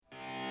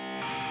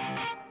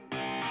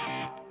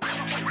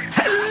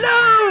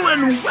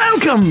and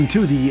welcome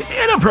to the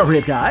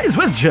Inappropriate Guys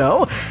with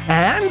Joe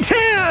and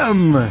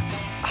Tim.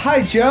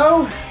 Hi,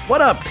 Joe. What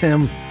up,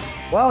 Tim?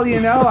 Well,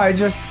 I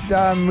just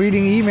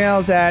reading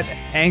emails at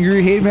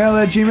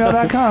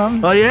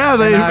angryhatemail@gmail.com. Oh yeah,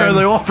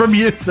 they're all from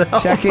you. So.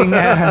 Checking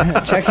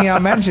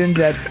out mentions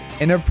at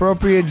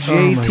inappropriate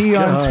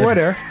JT on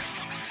Twitter.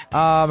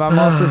 I'm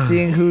also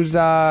seeing who's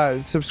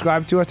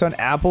subscribed to us on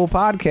Apple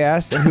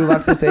Podcasts and who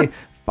left us a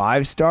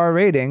 5-star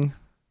rating.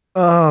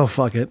 Oh,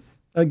 fuck it.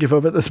 I give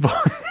up at this point.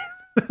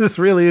 This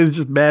really is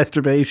just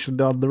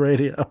masturbation on the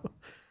radio.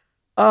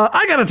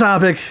 I got a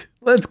topic.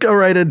 Let's go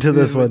right into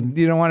this one.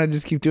 You don't want to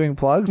just keep doing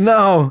plugs?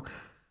 No.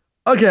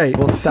 Okay.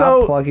 We'll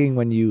stop plugging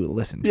when you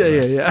listen to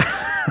us. Yeah.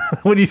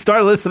 When you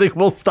start listening,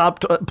 we'll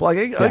stop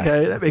plugging. Yes.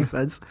 Okay, that makes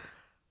sense.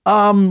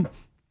 I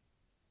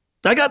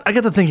got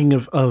to thinking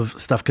of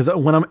stuff because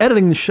when I'm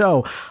editing the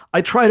show,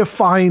 I try to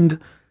find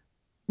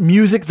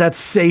music that's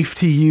safe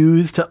to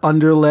use to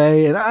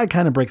underlay, and I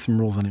kind of break some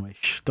rules anyway.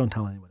 Shh, don't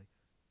tell anybody.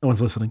 No one's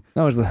listening.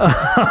 No one's listening.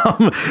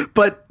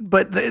 But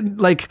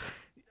like,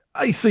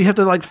 so you have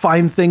to like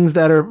find things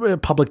that are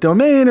public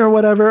domain or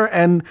whatever.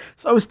 And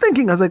so I was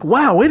thinking, I was like,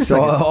 wow, wait a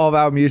second. All of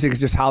our music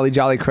is just Holly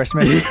Jolly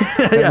Christmas.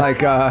 And like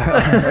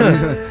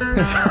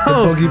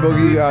Boogie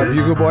Boogie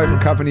Bugle Boy from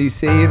Company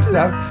C and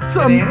stuff. So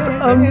I'm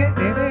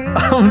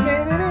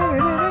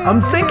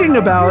thinking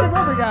about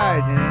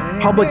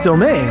public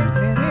domain.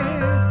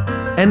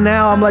 And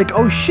now I'm like,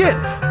 oh shit,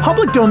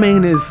 public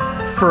domain is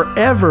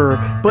forever,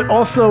 but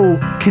also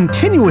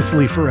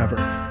continuously forever.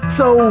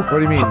 So what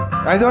do you mean?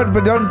 I thought,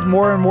 but don't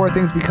more and more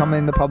things become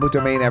in the public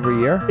domain every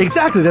year?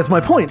 Exactly, that's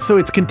my point. So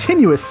it's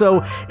continuous.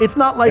 So it's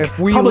not like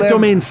public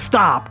domain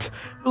stopped.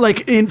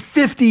 Like in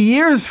 50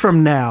 years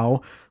from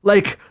now,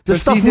 like the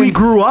stuff we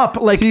grew up,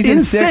 like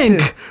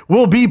NSYNC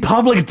will be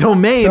public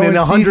domain in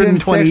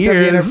 120 years. Of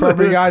the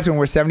Inappropriate Guys, when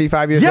we're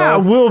 75 years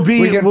old,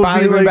 we can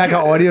finally bring back an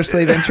Audio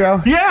Slave intro.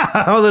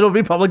 Yeah, it'll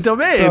be public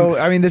domain. So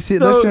I mean, the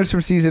listeners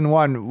from season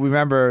 1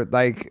 remember,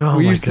 like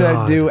we used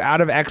to do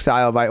 "Out of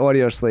Exile" by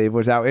Audio Slave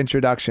was our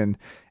introduction,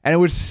 and it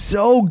was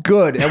so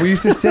good. And we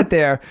used to sit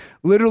there,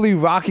 literally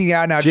rocking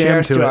out in our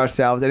chairs to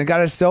ourselves, and it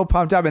got us so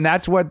pumped up. And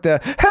that's what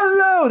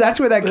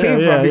that's where that came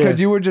from, because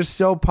you were just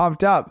so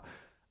pumped up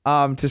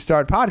to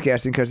start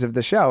podcasting because of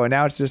the show. And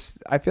now it's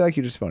just, I feel like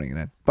you're just phoning it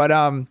in. But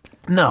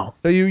no.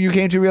 So you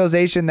came to a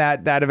realization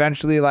that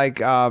eventually like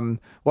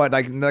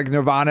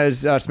Nirvana's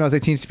Smells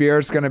Like Teen Spirit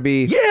is going to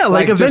be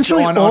like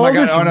eventually on a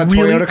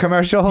Toyota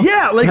commercial.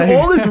 Yeah, like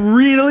all this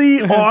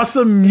really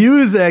awesome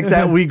music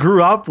that we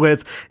grew up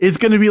with is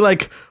going to be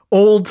like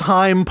old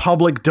time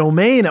public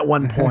domain at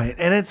one point.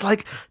 And it's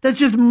like, that's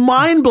just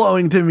mind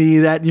blowing to me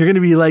that you're going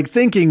to be like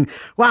thinking,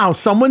 wow,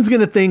 someone's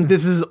going to think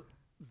this is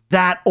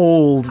that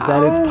old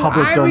that it's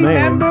public domain.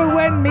 I remember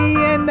when me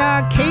and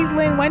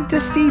Caitlin went to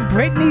see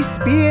Britney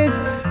Spears.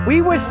 We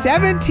were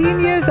 17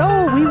 years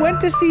old. We went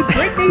to see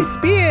Britney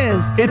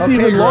Spears. It's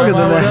even longer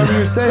than that. Whatever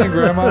you're saying,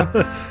 Grandma.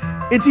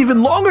 It's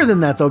even longer than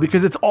that, though,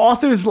 because it's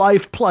author's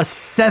life plus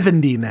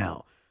 70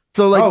 now.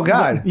 So like, oh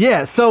God,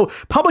 yeah. So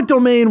public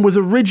domain was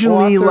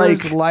originally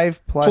author's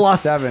life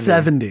plus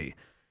 70.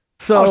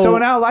 So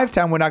in our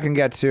lifetime, we're not going to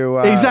get to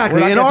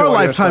exactly. In our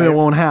lifetime, it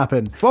won't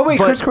happen. Well, wait,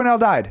 Chris Cornell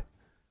died.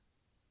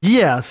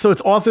 Yeah, so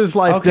it's author's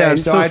life. Okay, then,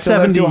 so I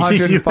 70 to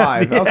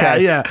 105.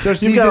 Okay, yeah. So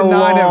season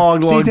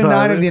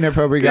 9 of the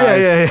Inappropriate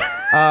Guys. Yeah.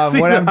 I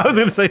was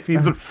going to say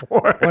season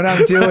 4. When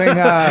I'm doing,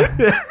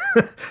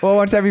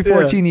 once every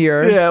 14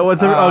 years. Yeah,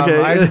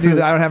 okay. I have to do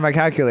that. I don't have my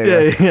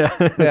calculator.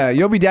 Yeah.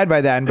 You'll be dead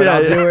by then, but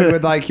I'll do it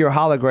with like your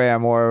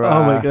hologram or.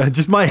 Oh my God,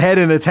 just my head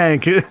in a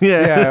tank.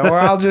 Yeah, or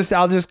I'll just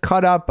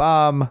cut up.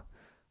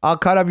 I'll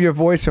cut up your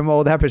voice from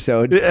old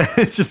episodes. Yeah,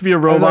 it's just be a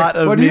robot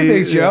of what do you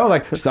think, Joe?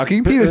 Like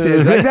sucking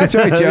penises. Like, that's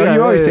right, Joe.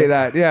 You always say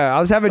that. Yeah,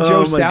 I'll just have a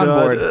Joe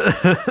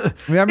soundboard.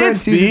 Remember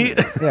it's in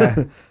season?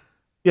 Yeah.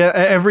 Yeah,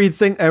 every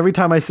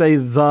time I say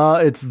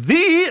it's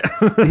the.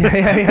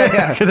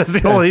 Yeah. Because that's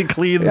the only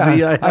clean the I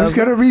have. I'm just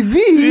going to read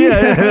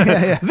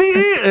the.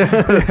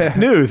 The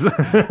news.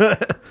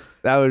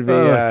 That would be.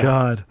 Oh,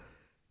 God.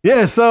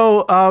 Yeah,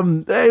 so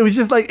it was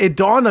just like, it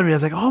dawned on me. I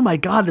was like, oh my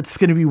God, it's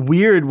going to be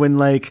weird when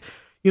like,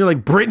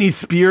 like Britney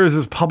Spears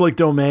is public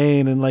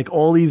domain and like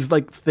all these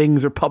like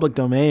things are public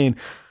domain.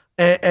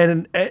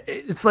 And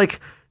it's like,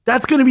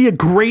 that's going to be a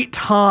great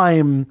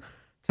time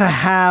to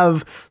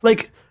have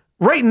like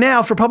right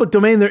now for public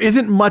domain. There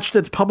isn't much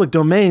that's public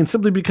domain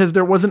simply because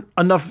there wasn't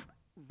enough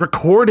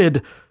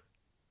recorded,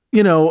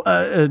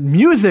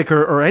 music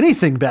or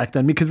anything back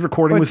then because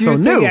recording was so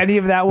new. Do you think any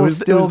of that will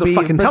still be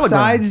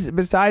besides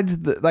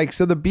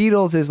so the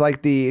Beatles is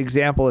like the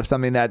example of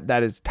something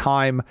that is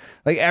time,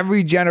 like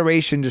every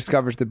generation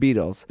discovers the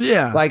Beatles.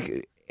 Yeah.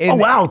 Like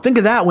wow, think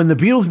of that when the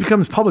Beatles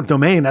becomes public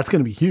domain, that's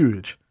going to be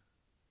huge.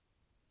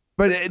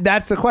 But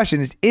that's the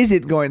question: is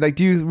it going? Like,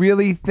 do you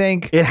really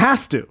think it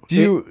has to?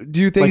 Do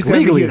you think like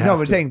legally? No,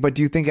 I'm saying, but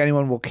do you think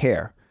anyone will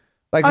care?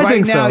 Like I right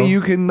think now, so. you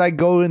can like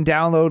go and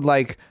download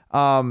like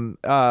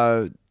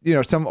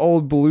some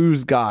old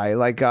blues guy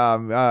like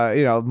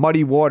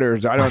Muddy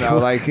Waters. I don't know,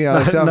 like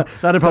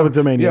not a public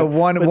domain.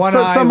 One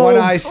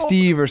eye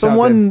Steve or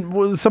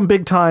something. Some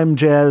big time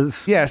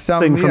jazz. Yeah,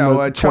 thing from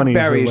the Chuck 20s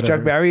Berry. Is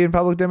Chuck Berry in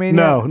public domain?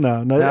 No.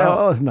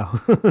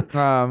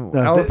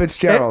 Ella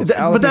Fitzgerald.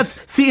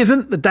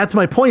 But that's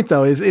my point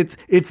though. Is it's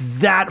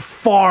that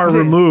far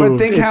removed? But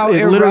think how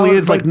it literally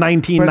is like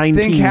 1919.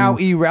 But think how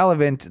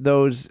irrelevant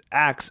those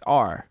acts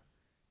are.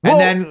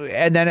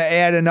 And then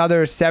add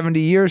another 70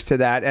 years to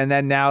that, and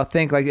then now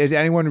think like, is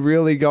anyone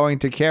really going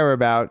to care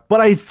about?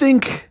 But I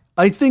think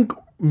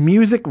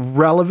music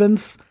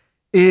relevance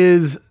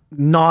is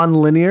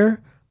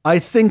non-linear. I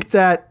think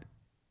that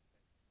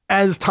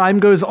as time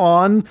goes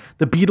on,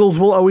 the Beatles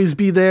will always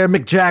be there.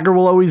 Mick Jagger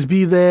will always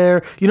be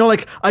there.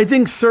 I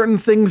think certain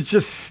things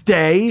just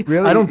stay.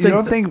 Really,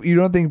 you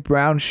don't think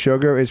Brown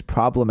Sugar is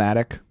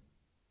problematic?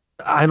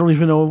 I don't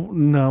even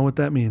know what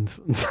that means.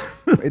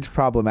 It's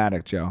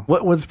problematic, Joe.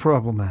 What's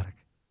problematic?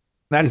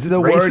 That's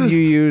the word you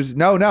use.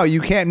 No,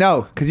 you can't.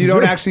 No, because you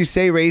don't actually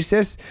say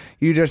racist.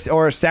 You just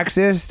or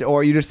sexist,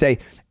 or you just say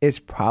it's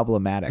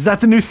problematic. Is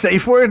that the new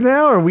safe word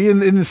now? Are we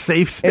in a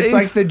safe space? It's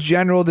like the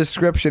general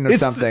description of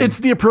something. It's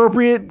the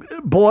appropriate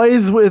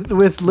boys with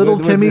little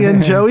Timmy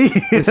and Joey.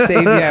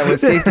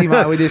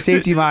 With your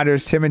safety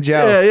monitors, Tim and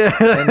Joe.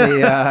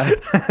 Yeah.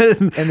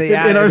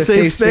 In our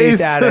safe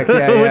space attic.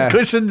 With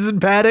cushions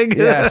and padding.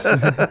 Yes.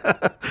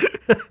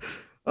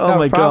 Oh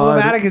my god!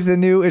 Problematic is the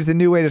new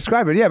way to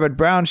describe it. Yeah, but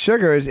Brown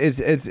Sugar is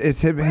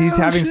him. He's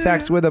having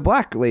sex with a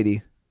black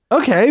lady.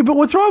 Okay, but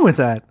what's wrong with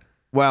that?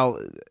 Well,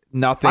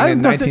 nothing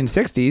in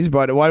 1960s.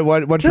 But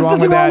what's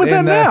wrong with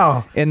that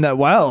now?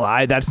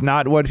 That's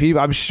not what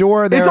people. I'm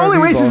sure there. It's only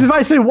racist if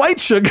I say white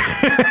sugar.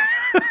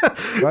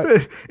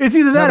 What? It's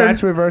either that. No,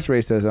 that's reverse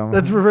racism.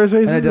 That's reverse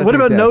racism. What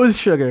about nose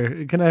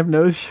sugar? Can I have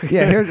nose sugar?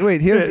 Yeah. Here's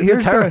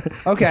the.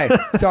 Okay.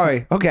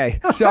 Sorry.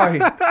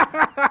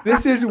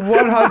 This is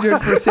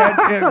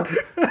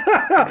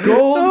 100%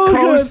 Gold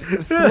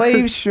Coast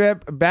slave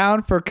ship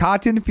bound for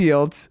cotton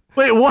fields.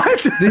 Wait,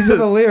 what? These are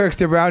the lyrics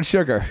to Brown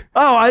Sugar.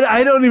 Oh,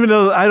 I don't even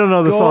know. I don't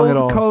know the song at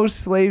all. Gold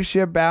Coast slave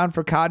ship bound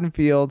for cotton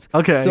fields.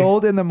 Okay.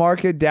 Sold in the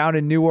market down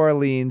in New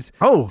Orleans.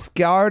 Oh.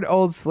 Scarred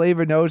old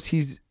slaver knows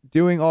he's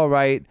doing all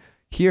right.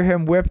 Hear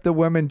him whip the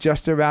women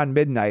just around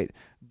midnight.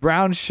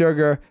 Brown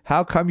Sugar,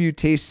 how come you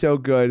taste so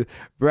good?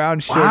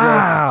 Brown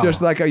Sugar,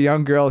 just like a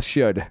young girl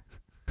should.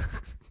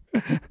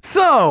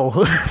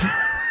 So...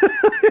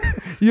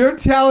 You're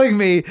telling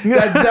me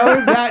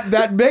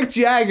that Mick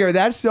Jagger,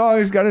 that song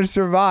is going to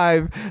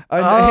survive his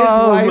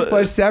life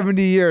plus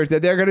 70 years,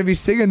 that they're going to be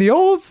singing the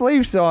old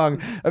slave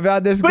song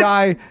about this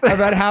guy,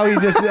 about how he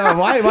just,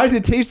 why does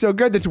it taste so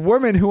good? This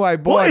woman who I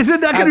bought at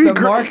the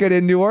market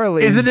in New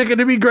Orleans. Isn't it going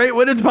to be great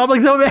when it's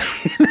public domain?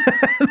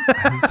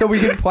 So we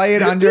can play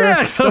it under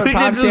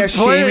podcast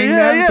shaming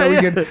them. So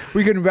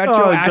we can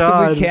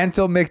retroactively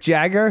cancel Mick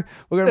Jagger.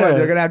 They're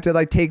going to have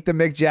to take the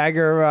Mick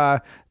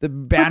Jagger, the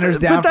banners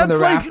down from the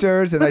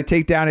rafters, and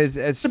take down his.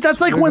 But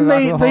that's like when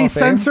they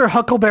censor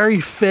Huckleberry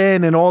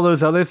Finn and all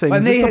those other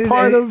things. It's a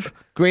part of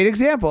great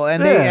example,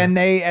 and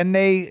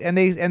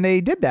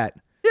they did that.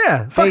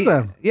 Yeah, fuck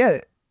them. Yeah.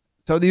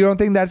 So you don't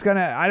think that's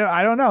gonna?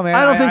 I don't know, man.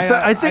 I don't think so.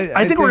 I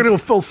think we're gonna go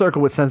full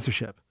circle with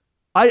censorship.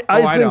 I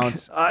think.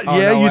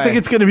 You think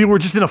it's gonna be we're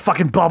just in a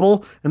fucking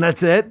bubble and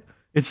that's it?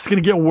 It's just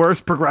gonna get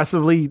worse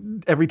progressively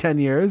every 10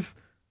 years.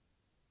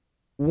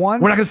 We're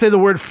not gonna say the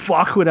word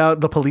fuck without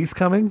the police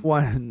coming.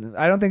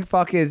 I don't think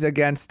fuck is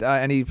against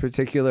any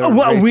particular.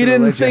 Well, we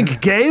didn't religion.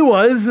 think gay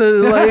was we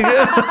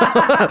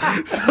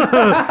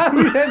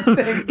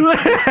didn't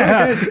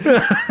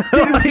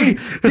think.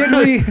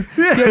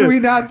 Did we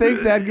not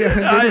think that?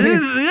 I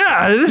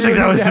didn't think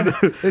that was.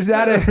 Is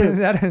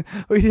that?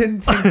 We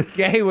didn't think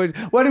gay would.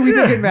 What did we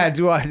think it meant?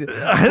 What? When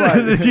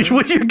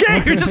you're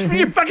gay,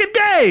 you're fucking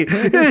gay.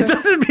 It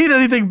doesn't mean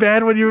anything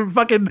bad when you're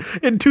fucking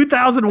in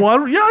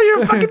 2001.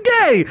 You're fucking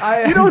gay.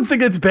 You don't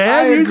think it's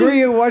bad. I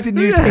agree it wasn't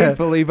used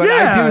hatefully, but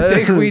I do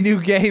think we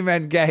knew gay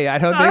meant gay. I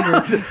don't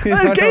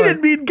think gay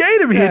didn't mean gay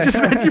to me. It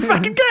just meant you're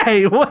fucking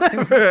gay.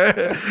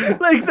 Whatever.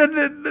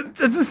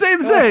 It's the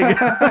same thing.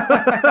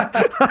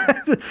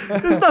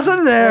 There's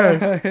nothing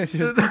there.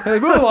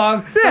 Move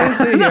along.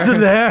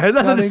 Nothing there.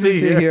 Nothing to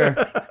see here.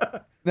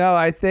 No,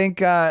 I think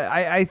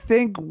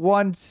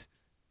once,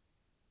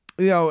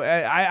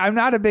 I'm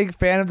not a big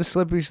fan of the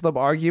slippery slope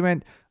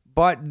argument.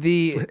 But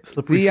the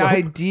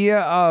idea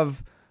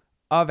of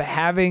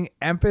having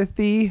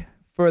empathy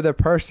for the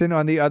person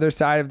on the other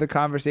side of the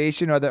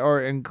conversation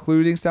or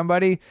including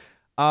somebody,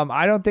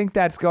 I don't think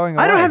that's going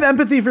away. I don't have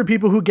empathy for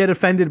people who get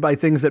offended by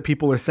things that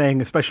people are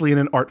saying, especially in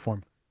an art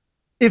form.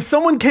 If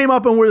someone came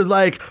up and was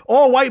like,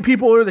 all white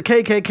people are the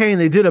KKK,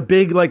 and they did a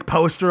big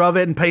poster of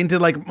it and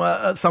painted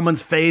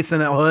someone's face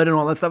and a hood and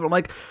all that stuff, I'm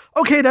like,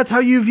 okay, that's how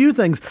you view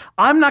things.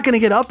 I'm not going to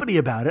get uppity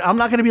about it. I'm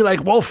not going to be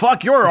like, well,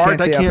 fuck your art.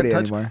 I can't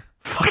touch anymore.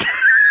 Fuck.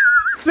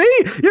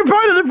 See, you're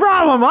part of the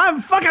problem.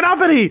 I'm fucking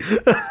uppity.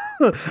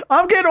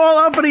 I'm getting all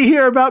uppity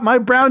here about my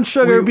brown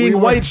sugar being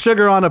white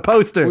sugar on a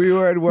poster. We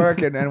were at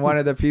work and one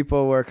of the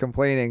people were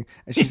complaining,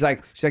 and she's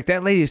like,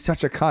 that lady is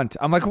such a cunt.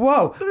 I'm like,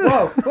 whoa.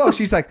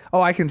 She's like,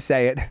 oh, I can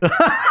say it.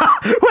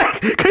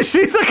 Wait, because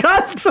she's a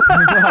cunt?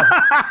 No,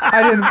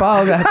 I didn't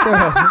follow that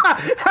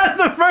through. That's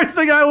the first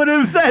thing I would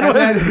have said.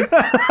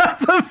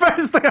 That's the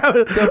first thing I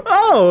would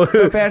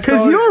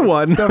because you're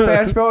one. So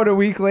fast forward a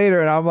week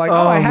later, and I'm like,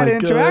 I had an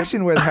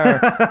interaction with her.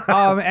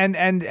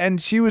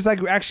 And she was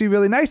like actually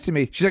really nice to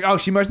me. She's like, oh,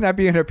 she must not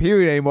be in her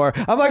period anymore.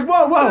 I'm like,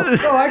 whoa,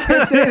 I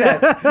can't say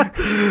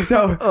that.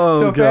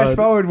 So fast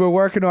forward, we're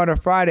working on a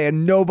Friday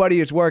and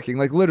nobody is working.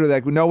 Like literally,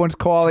 like no one's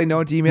calling, no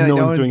one's emailing,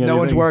 no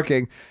one's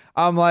working.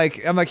 I'm like,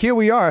 here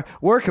we are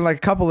working like a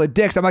couple of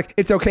dicks. I'm like,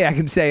 it's okay, I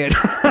can say it.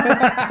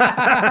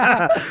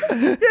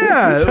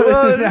 Yeah. So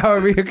this is now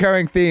a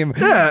reoccurring theme.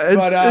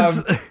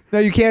 Yeah. No,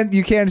 you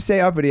can't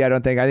say uppity. I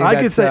don't think.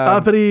 I could say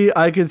uppity.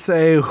 I could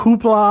say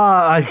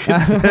hoopla. I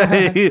could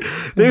say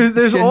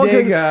there's all.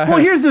 Well,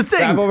 here's the thing.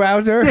 Rabble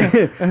rouser.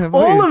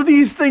 All of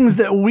these things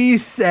that we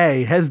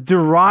say has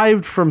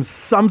derived from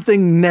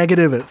something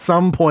negative at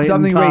some point.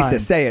 Something in time.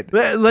 racist. Say it.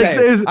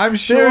 I'm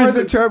sure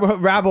the term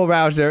rabble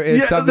rouser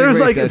is something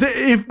racist.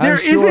 If there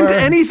isn't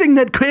anything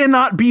that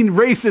cannot be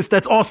racist,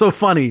 that's also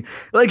funny.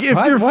 Like if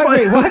you're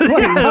funny,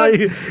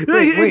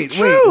 it's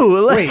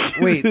true. Wait.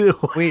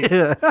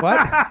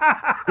 What?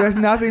 There's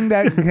nothing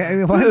that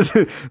there's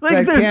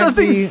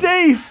nothing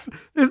safe.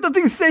 There's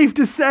nothing safe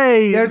to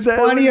say. There's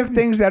plenty of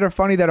things that are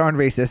funny that aren't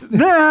racist.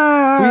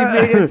 Nah. We've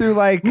made it through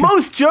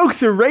most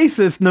jokes are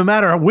racist no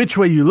matter which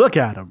way you look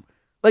at them.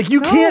 Like you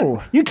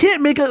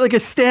can't make a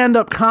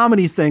stand-up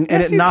comedy thing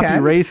and it not be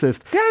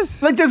racist.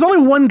 Yes. Like there's only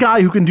one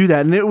guy who can do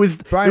that, and it was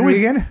Brian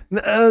Regan,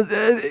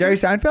 Jerry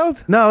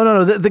Seinfeld.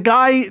 No. The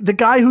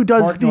guy who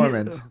does Mark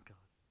Normand.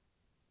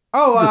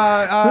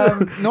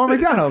 Norm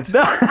Macdonald.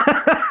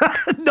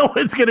 No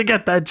one's gonna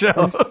get that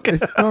joke.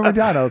 It's Norm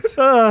Macdonald.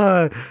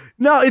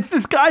 No, it's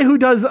this guy who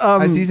does.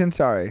 Aziz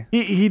Ansari.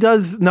 He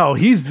does. No,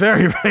 he's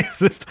very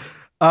racist.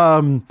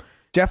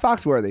 Jeff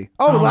Foxworthy.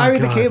 Larry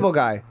the Cable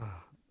Guy.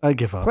 I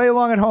give up. Play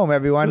along at home,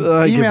 everyone.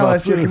 Email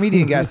us your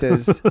comedian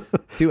guesses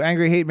to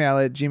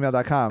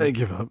angryhatemail@gmail.com. I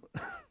give up.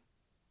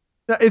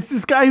 It's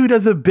this guy who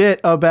does a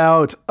bit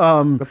about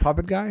the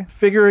puppet guy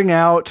figuring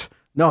out.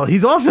 No,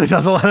 he's also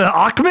does a lot of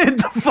Ahmed,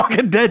 the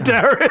fucking dead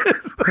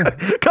terrorist.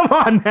 Come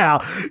on now.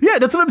 Yeah,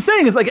 that's what I'm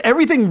saying. It's like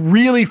everything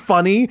really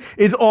funny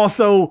is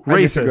also racist. I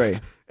disagree.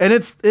 And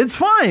it's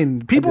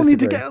fine. People need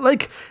to get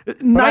 90%.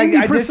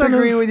 I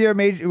disagree with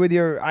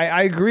your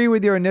I agree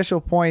with your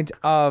initial point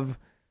of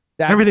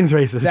that everything's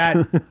racist.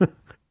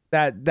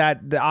 That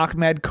the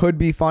Ahmed could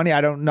be funny. I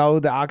don't know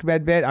the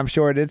Ahmed bit. I'm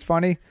sure it is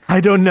funny. I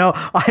don't know.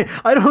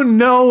 I don't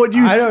know what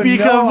you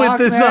speak of with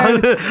this.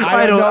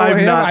 I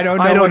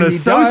don't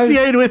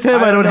associate with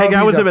him. I don't hang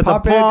out with him at the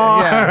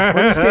bar. Yeah.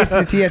 Well, in case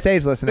the TSA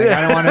is listening,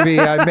 I don't want to be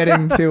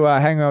admitting to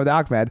hanging out with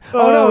Ahmed.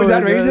 Oh no, is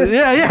that racist?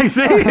 Yeah.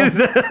 See.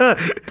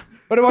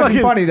 But it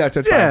wasn't funny, that's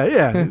what's funny.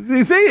 Yeah.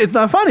 You see, it's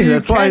not funny.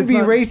 You can be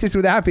racist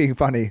without being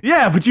funny.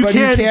 Yeah, but you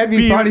can't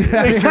be funny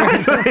without being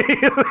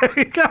racist. There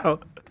you go.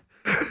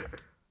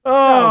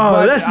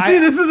 Oh,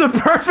 this is a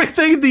perfect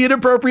thing the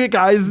inappropriate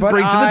guys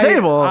bring to the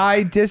table.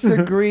 I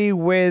disagree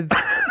with...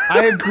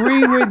 I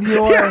agree with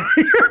your... Yeah,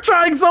 you're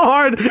trying so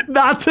hard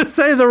not to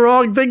say the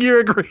wrong thing you're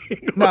agreeing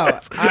with. No,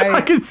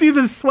 I can see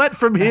the sweat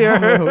from here.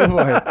 Oh,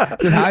 boy.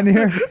 Is it hot in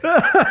here?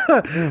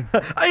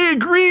 I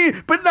agree,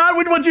 but not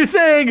with what you're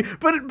saying,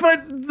 but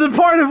the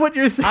part of what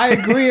you're saying. I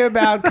agree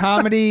about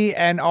comedy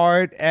and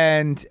art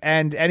and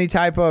any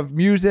type of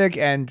music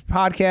and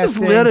podcasting. Just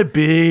let it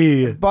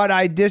be. But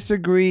I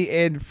disagree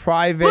in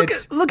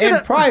private.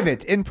 In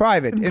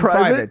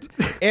private.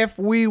 If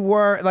we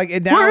were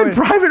we're in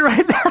private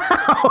right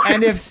now.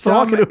 And if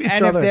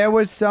there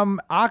was an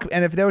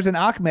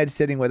Ahmed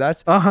sitting with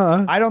us,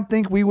 I don't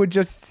think we would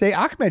just say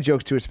Ahmed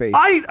jokes to his face.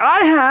 I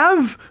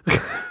have.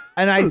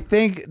 And I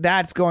think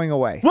that's going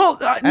away. Well,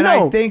 no.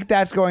 I think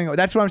that's going away.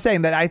 That's what I'm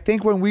saying. That I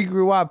think when we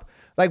grew up,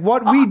 like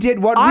what we did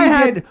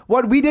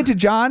to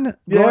John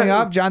growing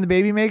up, John the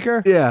Baby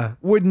Maker,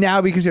 would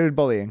now be considered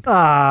bullying.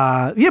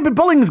 Yeah, but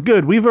bullying is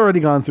good. We've already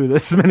gone through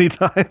this many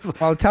times.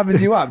 Well, it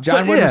toughens you up.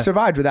 John wouldn't have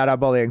survived without our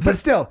bullying. But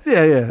still,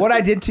 what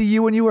I did to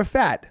you when you were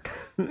fat.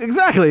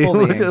 Exactly.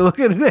 Look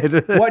at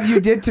it. What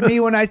you did to me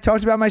when I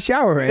talked about my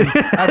showering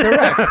at the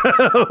rec.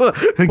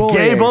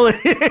 Gay bullying.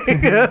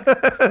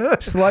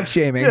 Slut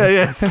shaming.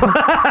 Yeah.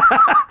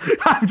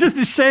 I'm just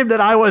ashamed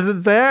that I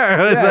wasn't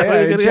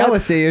there.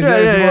 Jealousy is more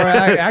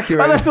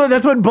accurate.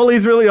 That's what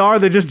bullies really are.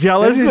 They're just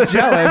jealous. They're just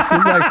jealous.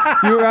 It's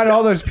like, you were around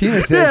all those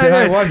penises and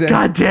I wasn't.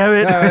 God damn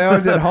it. I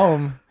was at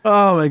home.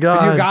 Oh my God!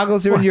 But your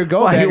goggles are in your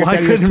go bag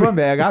instead of your swim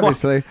bag,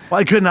 obviously.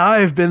 Why couldn't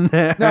I have been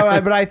there?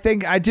 No, but I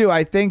think I do.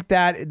 I think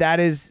that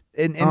is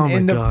in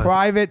the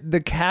private,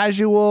 the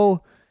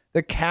casual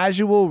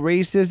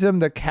racism,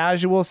 the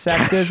casual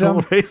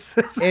sexism.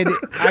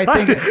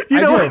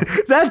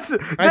 That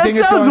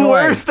sounds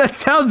worse. That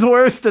sounds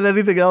worse than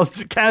anything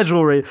else.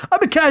 Casual race.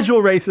 I'm a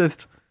casual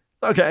racist.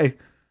 Okay.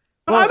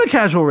 But I'm a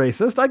casual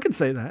racist. I could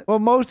say that. Well,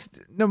 most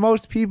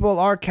people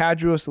are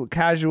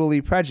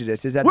casually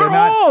prejudiced. Is that They're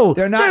not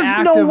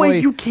There's no way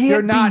you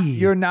can't be.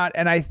 You're not.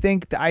 And I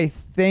think that's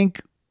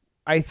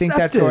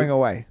going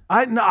away.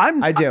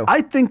 I do.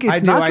 I think it's I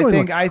do. not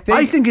going away. I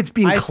think it's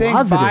being closeted.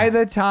 I think by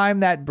the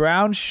time that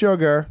brown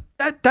sugar,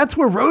 that's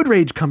where road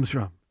rage comes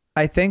from.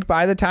 I think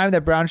by the time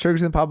that brown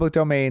sugar's in the public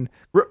domain,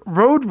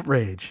 road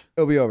rage,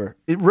 it'll be over.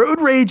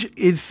 Road rage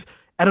is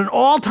at an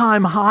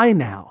all-time high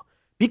now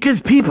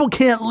because people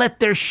can't let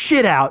their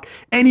shit out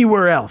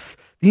anywhere else.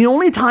 The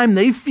only time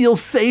they feel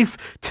safe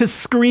to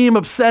scream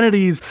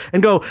obscenities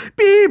and go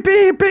beep,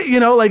 beep,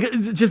 beep, like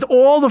just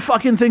all the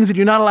fucking things that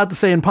you're not allowed to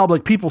say in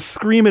public, people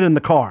scream it in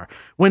the car.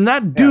 When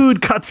that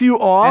dude cuts you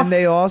off, and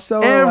they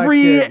also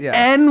every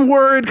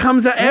N-word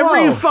comes out,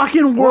 every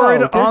fucking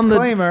word on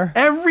disclaimer.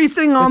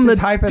 Everything on the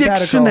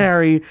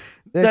dictionary.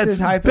 This is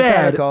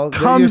hypothetical.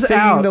 You're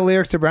singing the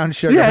lyrics to Brown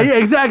Sugar. Yeah,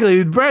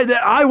 exactly.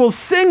 I will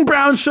sing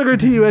Brown Sugar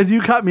to you as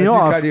you cut me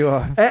off.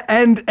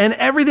 And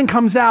everything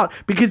comes out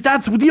because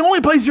that's the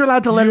only place you're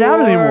allowed to let it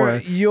out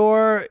anymore.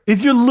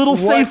 Is your little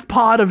safe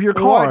pod of your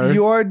car. What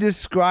you're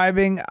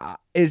describing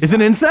is an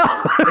incel.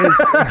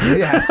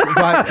 Yes,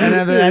 but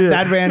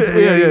that rant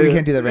we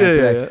can't do that rant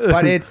today.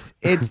 But it's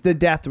the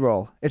death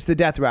roll. It's the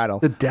death rattle.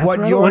 The death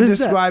rattle. What is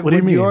that? What do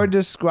you mean? You're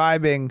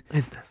describing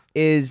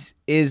is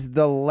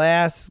the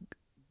last.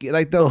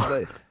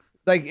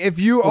 Like if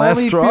you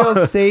only feel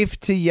safe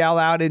to yell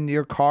out in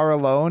your car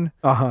alone,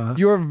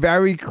 you're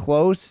very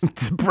close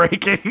to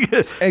breaking.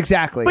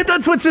 Exactly. But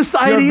that's what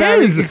society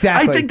is.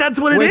 Exactly. I think that's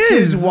what it is. is.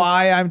 Which is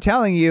why I'm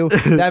telling you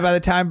that by the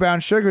time Brown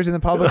Sugar's in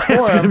the public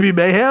forum, it's going to be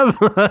mayhem.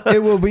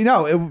 It will be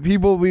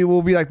we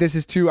will be like, this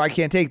is too. I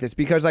can't take this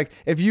because like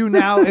if you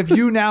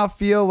now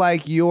feel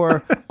like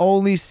you're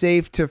only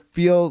safe to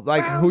feel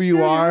like who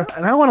you are,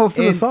 and I want to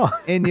listen to the song.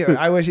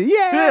 I wish it's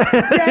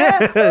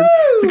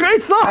a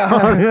great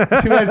song.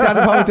 Too bad it's not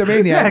the public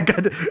domain yet.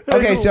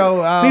 Okay,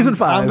 so season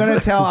 5. I'm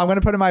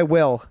gonna put in my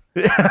will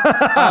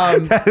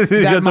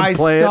that my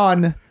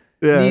son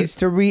needs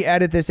to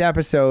re-edit this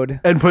episode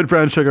and put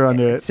Brown Sugar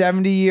under it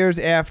 70 years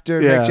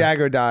after Mick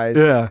Jagger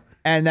dies.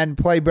 And then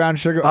play Brown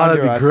Sugar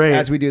under us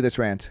as we do this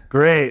rant.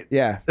 Great.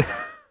 Yeah.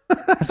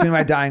 That's gonna be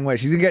my dying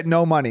wish. He's gonna get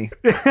no money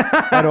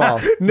at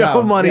all.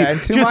 No money. Yeah,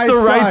 just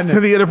the rights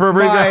to the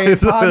inappropriate guys.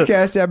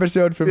 Podcast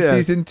episode from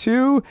season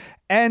 2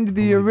 and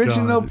the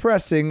original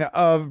pressing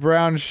of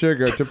Brown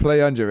Sugar to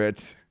play under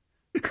it.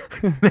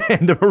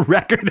 And a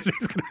record, and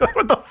he's gonna be like,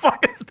 what the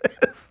fuck is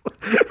this?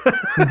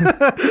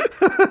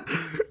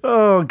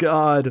 Oh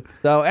God.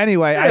 So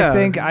anyway, I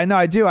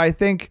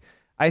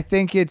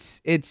think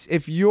it's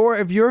if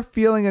you're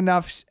feeling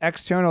enough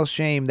external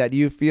shame that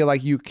you feel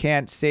like you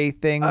can't say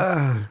things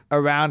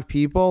around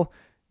people,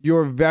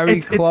 you're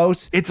very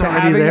close.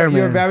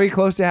 You're very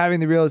close to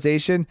having the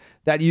realization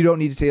that you don't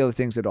need to say those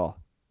things at all.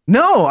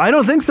 No, I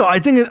don't think so. I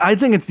think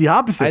it's the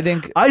opposite.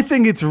 I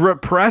think it's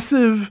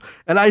repressive,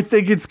 and I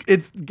think it's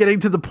getting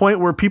to the point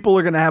where people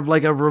are going to have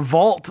like a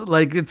revolt,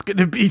 like it's going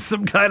to be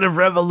some kind of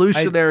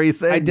revolutionary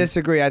thing. I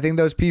disagree. I think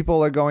those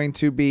people are going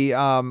to be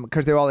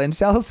because they're all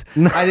incels.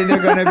 I think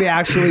they're going to be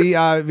actually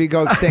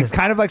go extinct,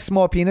 kind of like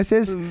small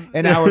penises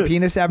in our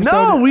penis episode.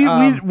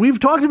 No, we've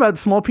talked about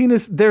small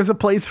penis. There's a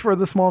place for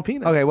the small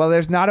penis. Okay, well,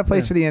 there's not a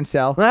place for the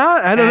incel.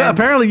 Well, I don't know.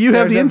 Apparently, you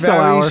have the incel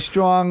hour.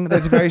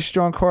 There's a very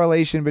strong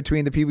correlation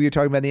between the people you're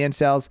talking about, the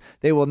incels.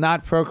 They will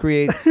not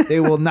procreate.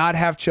 They will not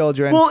have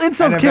children. Well,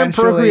 incels can't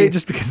procreate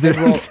just because they're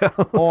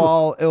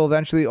incels. It will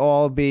eventually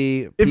all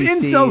be if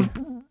PC.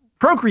 Incels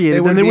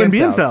procreated, then they wouldn't be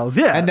incels.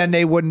 Yeah, and then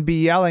they wouldn't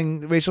be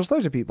yelling racial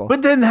slurs at people.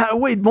 But then,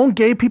 won't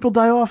gay people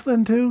die off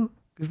then too?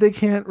 Because they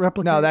can't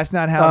replicate. No, that's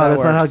not how that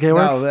works. That's not how gay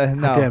works?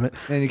 No. Damn it.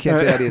 And you can't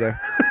say that either.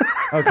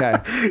 Okay.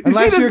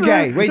 Unless you're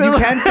gay. Wait, you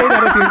can say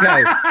that if you're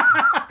gay.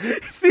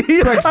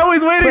 See, I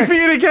was waiting for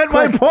you to get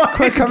my point.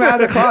 Quick, come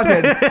out of the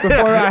closet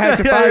before I have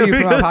to fire you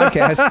from our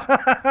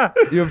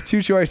podcast. You have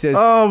two choices.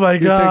 Oh my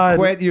God. You have to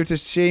quit. You have to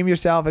shame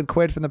yourself and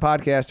quit from the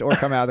podcast or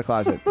come out of the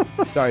closet.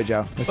 Sorry,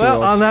 Joe.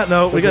 Well, on that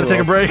note, we got to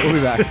take a break. We'll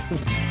be back.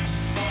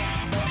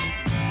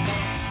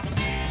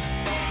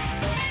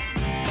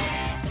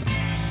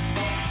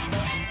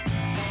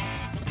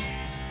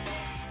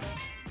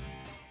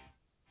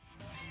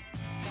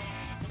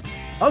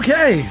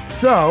 Okay,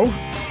 so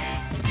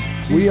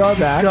we are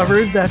back.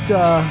 Discovered that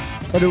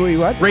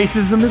what?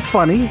 Racism is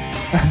funny.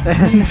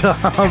 And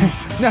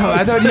no,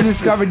 I thought you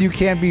discovered you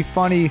can't be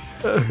funny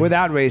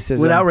without racism.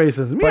 Without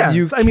racism, but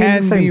you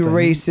can be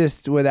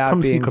racist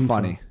without being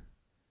funny,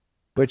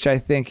 which I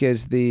think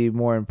is the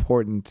more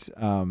important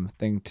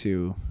thing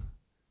to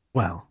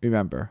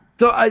remember.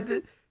 So I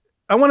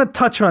want to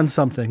touch on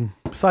something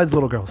besides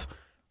little girls.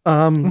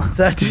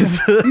 That is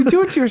you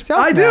do it to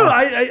yourself. I do.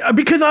 I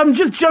because I'm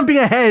just jumping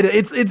ahead.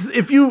 It's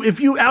if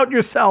you out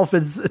yourself,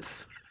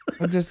 it's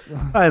I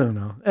don't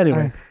know.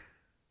 Anyway,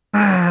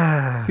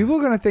 people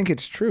are gonna think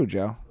it's true,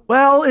 Joe.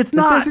 Well, it's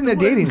not. This isn't a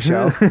dating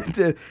show.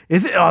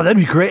 Is it? Oh, that'd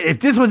be great if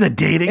this was a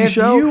dating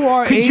show. If you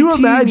are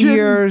 18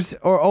 years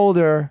or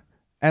older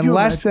and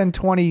less than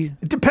 20,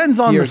 it depends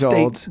on the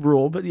state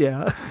rule, but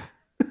yeah.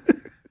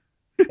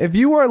 If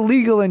you are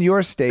legal in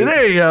your state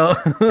There you go.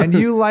 and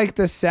you like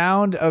the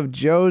sound of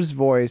Joe's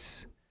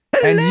voice,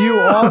 and you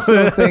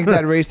also think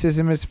that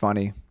racism is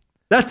funny,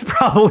 That's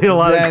probably a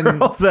lot then of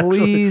girls.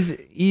 please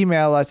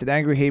email us at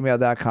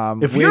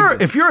angryhatemail.com. If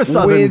you're a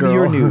Southern with girl.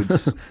 your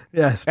nudes.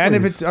 Yes, And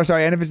if please.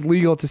 it's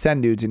legal to send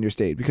nudes in your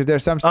state, because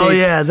there's some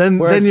states then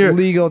where it's you're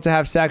legal to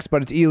have sex,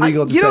 but it's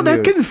illegal to you know send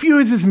that nudes.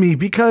 confuses me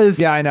because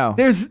Yeah, I know.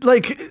 there's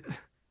like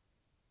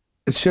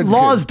It should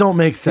laws don't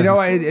make sense. You know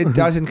what? It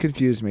doesn't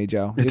confuse me,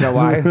 Joe. You know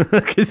why?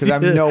 Because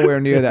I'm nowhere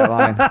near that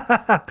line.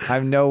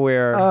 I'm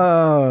nowhere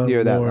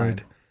near that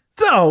line.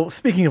 So,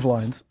 speaking of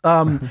lines,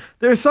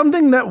 there's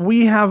something that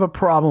we have a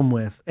problem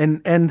with,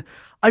 and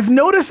I've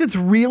noticed it's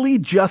really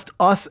just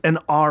us and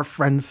our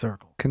friend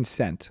circle.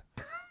 Consent.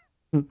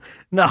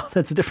 No,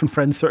 that's a different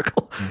friend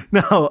circle.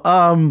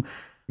 No,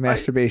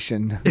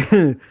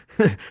 Masturbation.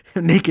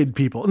 naked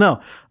people.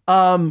 No,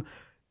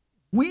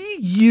 we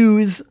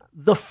use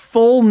the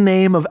full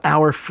name of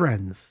our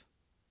friends.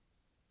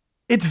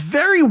 It's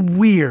very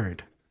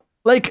weird.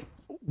 Like,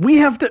 we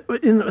have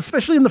to,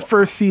 especially in the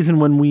first season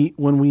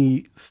when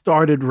we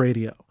started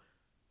radio,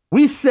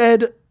 we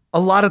said a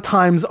lot of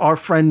times our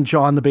friend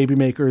John the Baby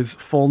Maker's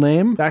full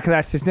name.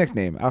 That's his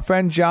nickname. Our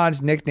friend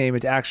John's nickname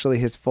is actually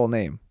his full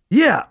name.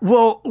 Yeah,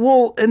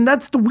 well, and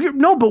that's the weird.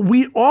 No, but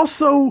we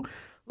also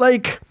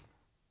like,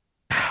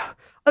 I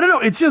don't know.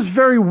 It's just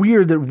very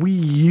weird that we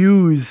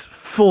use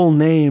full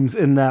names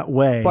in that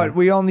way. But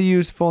we only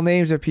use full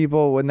names of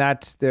people when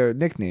that's their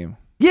nickname.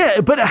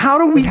 Yeah, but how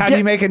do we? How do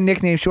you make a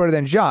nickname shorter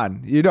than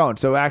John? You don't.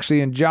 So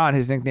actually, in John,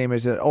 his nickname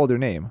is an older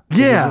name.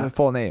 Yeah, his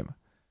full name.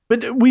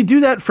 But we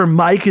do that for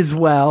Mike as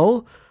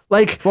well.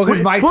 Like, well,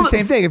 because Mike's the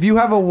same thing. If you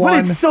have a one, but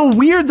it's so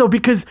weird though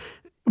because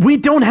we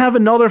don't have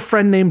another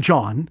friend named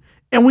John,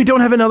 and we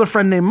don't have another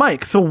friend named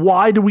Mike. So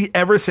why do we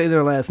ever say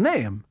their last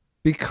name?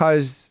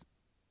 Because,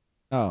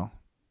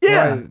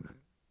 yeah,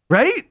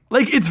 right.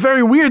 Like it's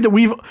very weird that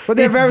we've. But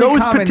they're very those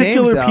common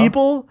particular names,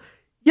 people.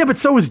 Yeah, but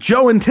so is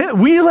Joe and Tim.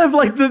 We live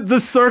like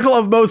the circle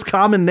of most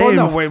common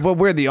names. Well, no,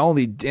 we're the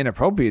only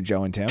inappropriate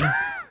Joe and Tim.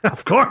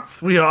 Of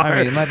course we are.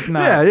 I mean, let's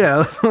not.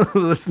 Yeah.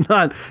 Let's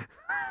not.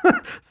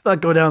 Let's not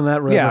go down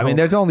that road. Yeah, I mean,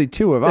 there's only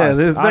two of us.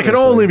 There could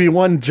only be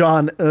one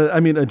John.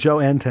 A Joe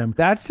and Tim.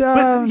 That's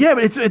but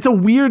it's a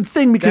weird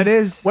thing because that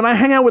is, when I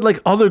hang out with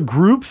like other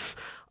groups,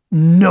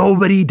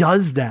 nobody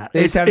does that.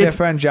 They just have their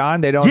friend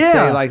John. They don't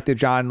say like the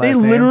John last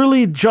name. They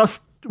literally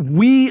just.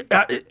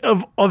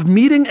 Of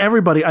meeting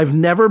everybody, I've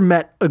never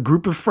met a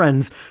group of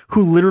friends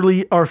who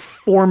literally are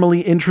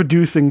formally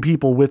introducing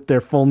people with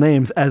their full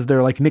names as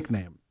their like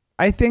nickname.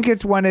 I think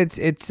it's when it's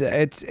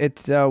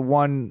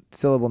one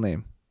syllable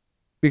name,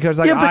 because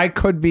like I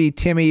could be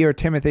Timmy or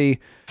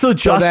Timothy. So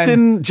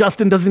Justin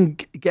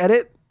doesn't get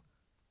it.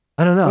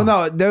 I don't know.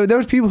 Well, no, there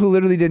was people who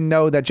literally didn't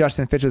know that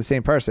Justin and Fitch were the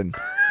same person,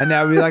 and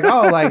now we'd be like,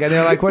 oh, like, and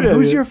they're like, what?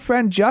 Who's your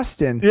friend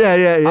Justin?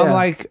 Yeah. I'm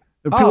like.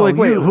 And people are like,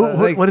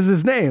 wait, what is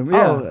his name?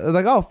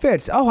 Yeah.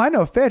 Fitz. Oh, I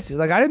know Fitz.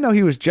 Like, I didn't know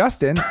he was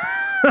Justin.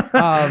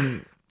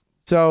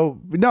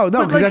 So no,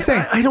 because I'm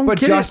saying, I don't but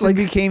get Justin it.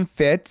 became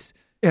Fitz.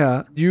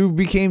 Yeah. You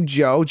became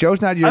Joe.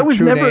 Joe's not your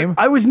true name.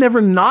 I was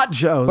never not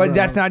Joe. But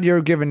that's not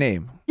your given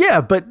name. Yeah,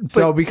 but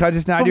so because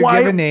it's not your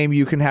given name,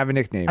 you can have a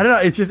nickname. I don't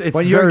know. It's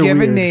when your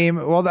given name.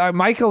 Well,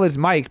 Michael is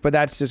Mike, but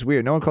that's just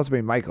weird. No one calls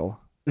me Michael.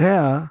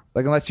 Yeah.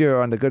 Like unless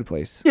you're on The Good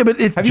Place. Yeah, but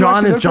it's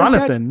John is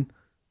Jonathan.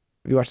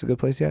 Have you watched The Good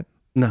Place yet?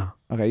 No.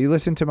 Okay, you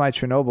listened to my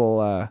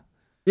Chernobyl.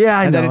 Yeah,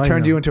 I know. And then it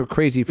turned you into a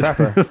crazy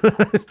prepper.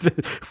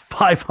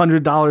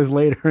 $500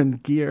 later in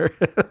gear.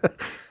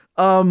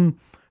 No,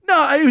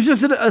 it was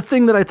just a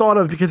thing that I thought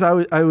of because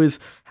I was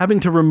having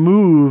to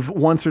remove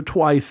once or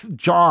twice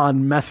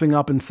John messing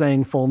up and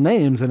saying full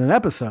names in an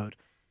episode,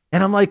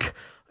 and I'm like,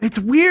 it's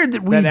weird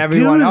that we do that.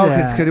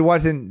 Because it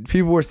wasn't.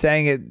 People were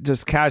saying it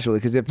just casually.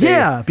 Because if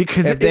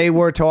they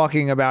were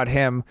talking about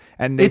him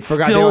and they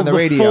forgot they were on the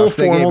radio,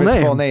 so they gave his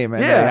full name.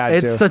 And they had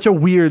it's such a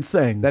weird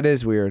thing. That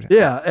is weird.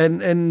 Yeah,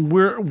 and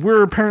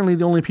we're apparently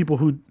the only people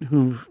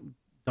who've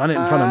done it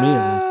in front of me.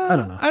 At least I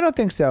don't know. I don't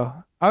think so.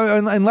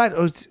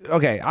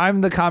 Okay,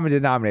 I'm the common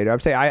denominator. I'm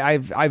saying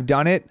I've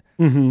done it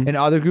in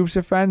other groups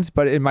of friends,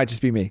 but it might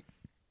just be me.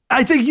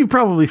 I think you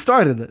probably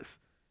started this.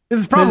 This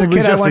is probably There's a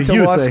kid just I went a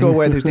to law thing. school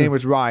with. His name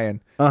was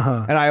Ryan,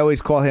 and I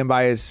always call him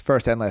by his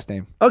first and last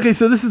name. Okay,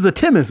 so this is a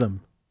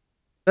Timism.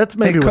 That's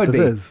maybe what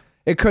this is.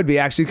 It could be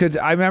actually, because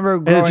I remember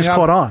growing up. And it just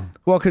caught on.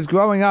 Well, because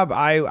growing up,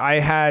 my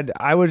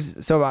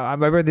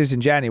birthday's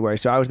in January,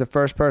 so I was the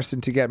first person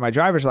to get my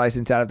driver's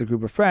license out of the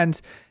group of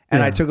friends,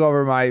 and I took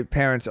over my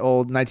parents'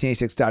 old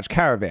 1986 Dodge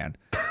Caravan.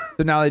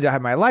 So not only did I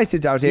have my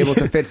license, I was able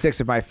to fit 6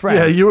 of my friends.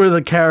 Yeah, you were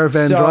the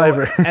caravan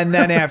driver. And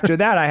then after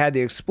that, I had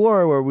the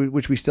Explorer,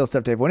 which we still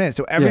stuffed everyone in.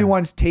 So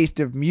everyone's taste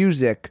of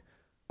music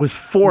was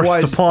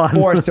forced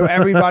upon. So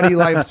everybody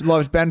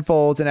loves Ben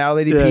Folds and Our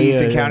Lady Peace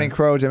and Counting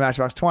Crows and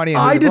Matchbox 20.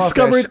 And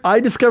I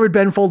discovered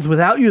Ben Folds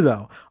without you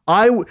though.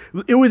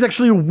 It was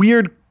actually a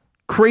weird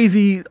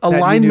crazy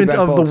alignment Ben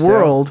of Folds the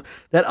world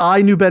that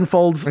I knew Ben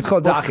Folds. It's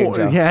called docking,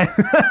 Joe. Yeah.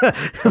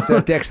 It's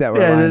the dicks that were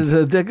Yeah, aligned. it's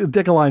a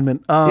dick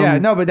alignment. Yeah,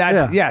 no, but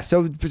that's yeah.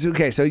 So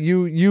okay, so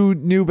you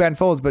knew Ben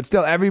Folds, but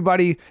still,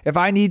 everybody. If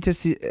I need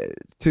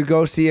to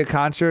go see a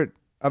concert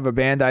of a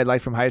band I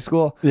like from high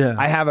school, Yeah.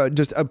 I have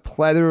just a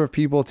plethora of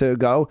people to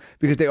go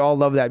because they all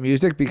love that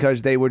music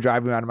because they were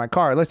driving around in my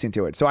car listening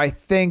to it. So I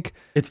think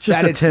It's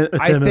just that a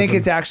I think Timism.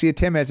 it's actually a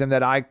Timism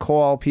that I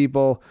call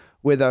people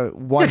with a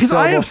one because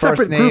I syllable have first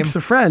separate name groups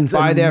of friends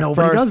by and their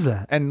nobody first does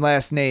that. and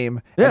last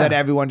name, Yeah. and then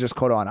everyone just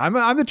caught on. I'm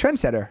the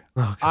trendsetter.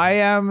 Okay. I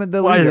am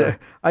the Well, leader.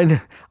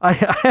 I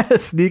had a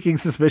sneaking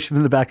suspicion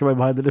in the back of my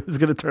mind that it was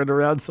going to turn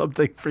around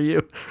something for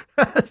you.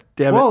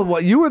 Damn it. Well,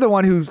 you were the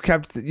one who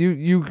kept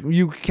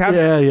you kept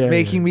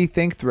making me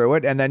think through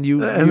it, and then you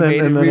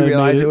made me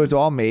realize it was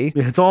all me,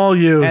 It's all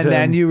you. and Tim.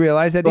 then you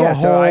realized that The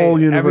whole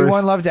universe.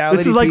 everyone loved Ality.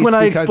 This is like when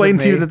I because explained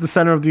of to you me. that the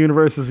center of the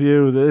universe is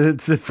you.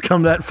 It's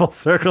come that full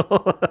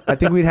circle. I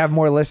think we'd have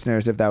more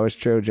listeners if that was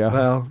true, Joe.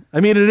 Well, I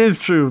mean, it is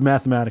true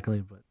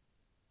mathematically, but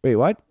Wait,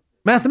 what?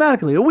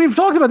 mathematically, we've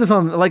talked about this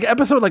on like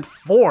episode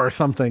 4 or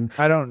something.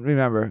 I don't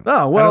remember. Oh,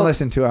 I well- don't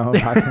listen to our own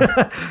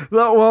podcast.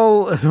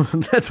 Well,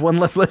 that's one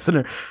less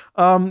listener.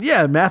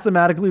 Yeah,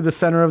 mathematically, the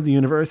center of the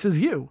universe is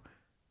you.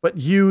 But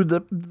you,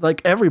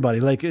 like everybody,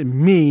 like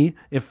me,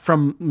 if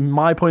from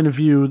my point of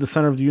view, the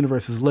center of the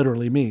universe is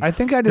literally me. I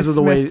think I Because of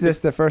the way- dismissed this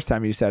the first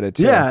time you said it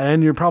too. Yeah,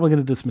 and you're probably going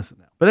to dismiss it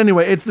now. But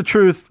anyway, it's the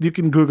truth. You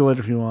can Google it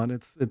if you want.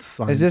 It's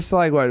science. Is this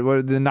like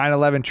what the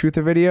 9/11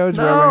 truther videos?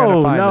 Where are we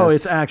gonna find no, this?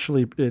 it's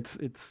actually it's.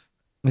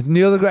 If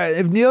Neil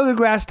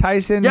deGrasse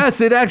Tyson.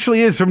 Yes, it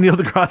actually is from Neil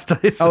deGrasse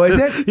Tyson. Oh, is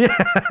it? Yeah.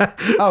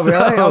 Oh,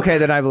 really? So- Okay,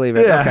 then I believe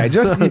it. Yeah, Okay,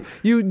 just so-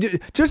 you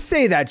just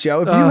say that, Joe.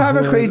 If you have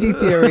a man. crazy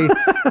theory,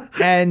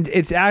 and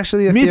it's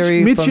actually a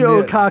theory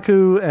Michio from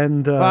Kaku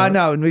and.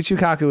 no, Michio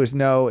Kaku is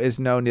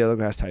no Neil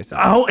deGrasse Tyson.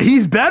 Oh,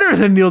 he's better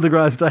than Neil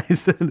deGrasse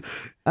Tyson.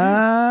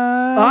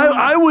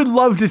 I would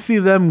love to see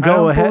them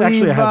go ahead.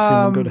 Actually, I have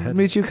seen them go ahead.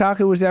 Michio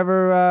Kaku was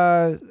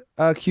ever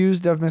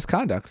accused of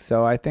misconduct,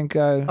 so I think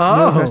Neil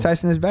deGrasse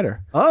Tyson is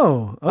better.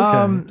 Oh,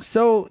 okay.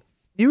 So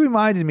you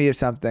reminded me of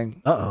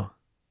something Uh-oh.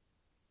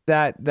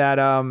 that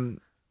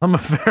I'm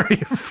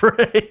very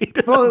afraid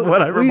of well,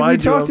 what I we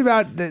remind you talked of.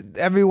 about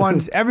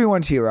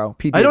everyone's hero.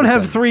 Pete I don't have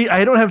Davidson. three.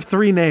 I don't have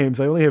 3 names.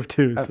 I only have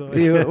 2. So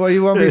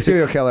You won't be a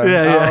serial killer.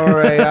 Yeah.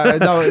 Or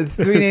no,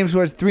 three names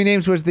was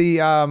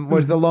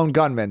the lone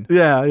gunman.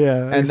 Yeah.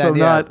 And so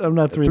then, I'm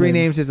not 3 Three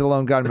names. names is the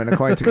lone gunman,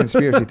 according to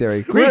conspiracy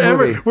theory. Great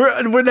movie.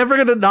 We're never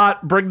gonna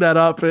not bring that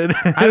up. And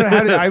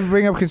I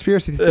bring up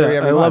conspiracy theory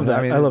every I love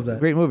month. that. I love that.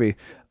 Great movie.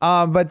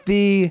 But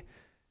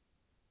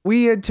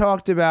we had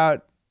talked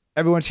about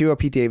everyone's hero,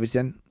 Pete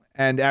Davidson,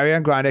 and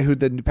Ariana Grande, who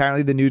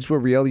apparently the nudes were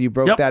real. You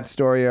broke Yep. that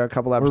story a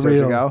couple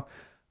episodes real. ago.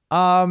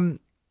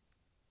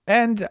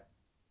 And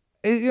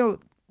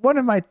one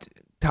of my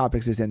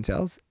topics is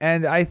incels,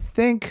 and I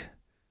think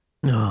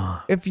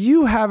if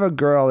you have a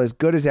girl as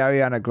good as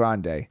Ariana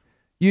Grande,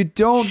 you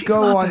don't She's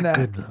go not on that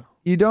that. good, though.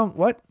 You don't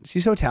what?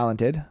 She's so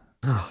talented.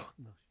 Oh.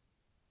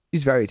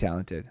 She's very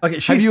talented. Okay,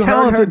 Have she's you heard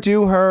her talented.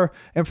 do her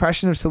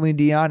impression of Celine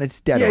Dion? It's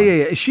dead on.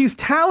 Yeah. She's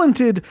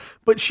talented,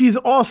 but she's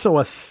also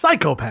a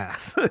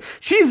psychopath.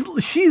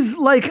 she's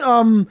like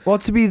Well,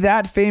 to be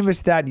that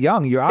famous that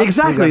young, you're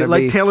obviously exactly gonna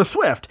like be, Taylor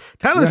Swift.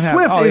 Taylor have-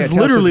 Swift oh, yeah, is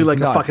Taylor literally Swift is like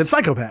a nuts. fucking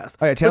psychopath.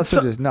 Oh yeah, Taylor But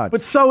Swift is nuts.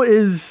 But so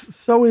is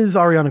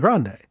Ariana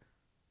Grande.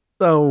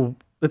 So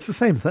it's the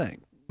same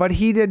thing. But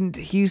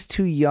he's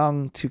too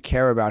young to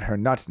care about her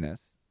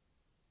nutsness.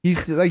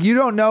 He's like you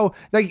don't know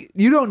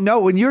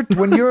when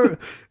you're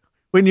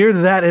When you're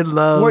that in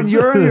love, when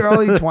you're in your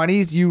early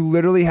 20s, you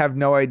literally have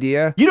no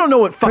idea. you don't know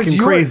what fucking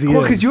crazy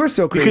is. Because you're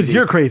so crazy. Because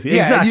you're crazy.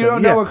 Yeah, exactly. and you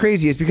don't know yeah. what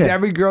crazy is because Yeah.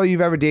 every girl you've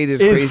ever dated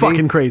is Is crazy.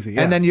 fucking crazy,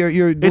 yeah. And then your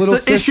It's little the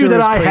sister issue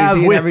that is I crazy have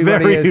and with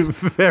everybody very, is.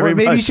 very Or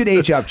maybe you much. should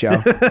age up,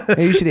 Joe.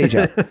 Maybe you should age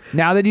up.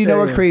 Now that you know Yeah,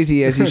 what yeah.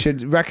 crazy is, you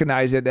should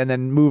recognize it and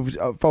then move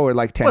forward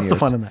like 10 What's years. the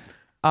fun in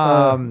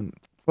that?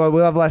 Well,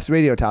 we'll have less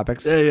radio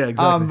topics. Yeah,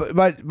 exactly.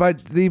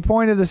 But the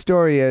point of the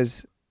story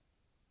is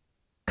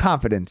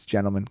confidence,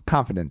 gentlemen.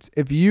 Confidence.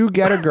 If you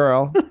get a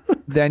girl,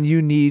 then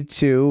you need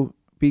to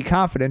be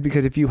confident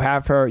because if you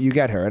have her, you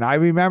get her. And I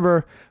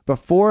remember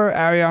before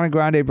Ariana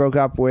Grande broke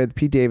up with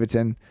Pete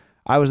Davidson,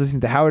 I was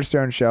listening to Howard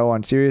Stern show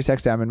on Sirius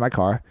XM in my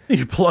car.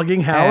 You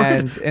plugging Howard?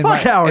 And in Fuck my-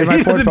 Howard. in my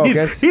He Ford doesn't need-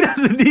 Focus. he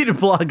doesn't need a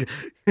plug.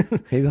 Maybe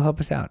he'll help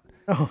us out.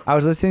 Oh. I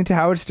was listening to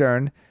Howard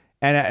Stern,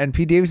 and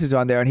Pete Davidson's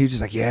on there, and he was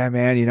just like, yeah,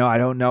 man, I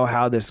don't know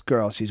how this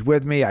girl, she's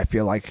with me. I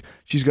feel like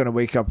she's going to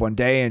wake up one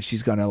day and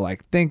she's going to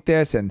like think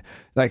this. And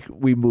like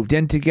we moved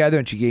in together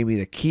and she gave me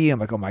the key. I'm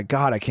like, oh my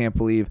God, I can't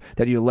believe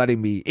that you're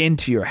letting me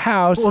into your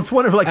house. Well, it's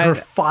one of like her And-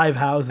 5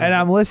 houses. And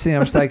I'm listening.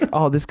 I'm just like,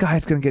 oh, this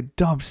guy's gonna get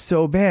dumped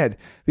so bad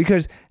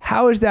because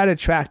how is that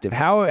attractive?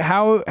 How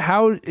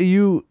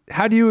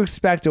do you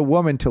expect a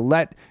woman to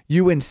let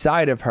you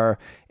inside of her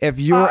if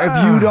you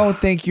don't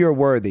think you're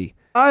worthy?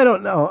 I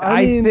don't know.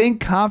 I mean,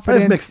 think confidence.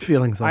 I have mixed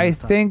feelings on I this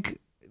topic. think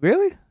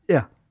really.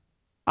 Yeah.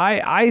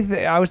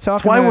 I was talking.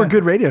 That's why to- we're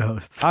good radio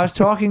hosts. I was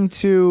talking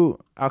to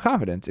our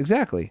confidence.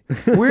 Exactly.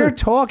 We're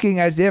talking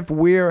as if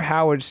we're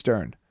Howard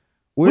Stern.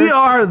 We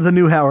are the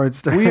new Howard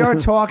Stern. We are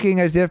talking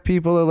as if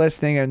people are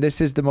listening, and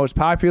this is the most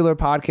popular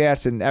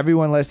podcast, and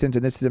everyone listens,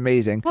 and this is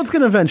amazing. Well, it's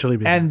going to eventually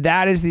be. And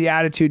that is the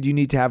attitude you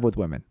need to have with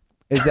women.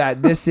 Is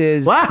that this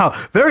is... Wow,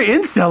 very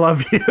incel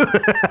of you.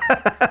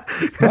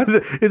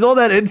 Is all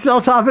that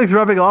incel topics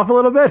rubbing off a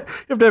little bit?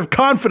 You have to have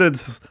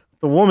confidence.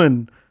 The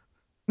woman...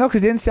 No,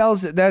 because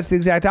incels, that's the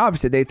exact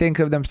opposite. They think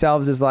of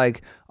themselves as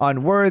like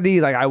unworthy,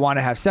 like I want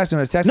to have sex with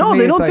me. No,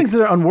 they don't think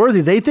they're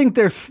unworthy. They think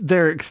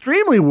they're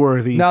extremely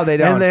worthy. No, they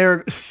don't. And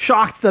they're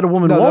shocked that a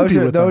woman won't be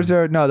with them. Those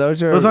aren't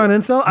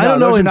incels? I don't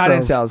know. Those are incels. not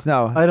incels.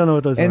 No, I don't know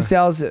what those are.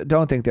 Incels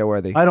don't think they're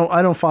worthy. I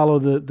don't follow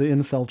the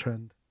incel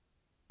trend.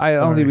 I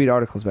only read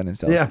articles about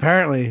incels. Yeah,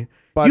 apparently.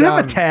 But, you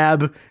have a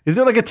tab. Is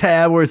there like a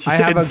tab where it's just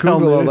I have a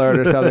Google alert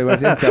or something when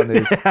it's incel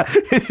news.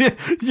 Yeah.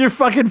 Does your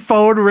fucking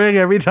phone ring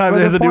every time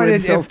there's a new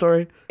incel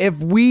story? If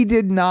we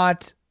did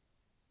not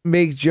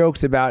make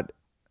jokes about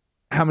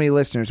how many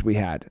listeners we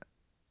had,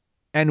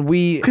 and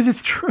because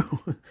it's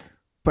true.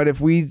 But if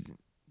we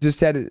just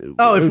said it,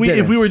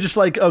 if we were just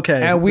like,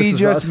 okay, and we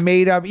just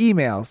made up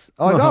emails,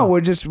 like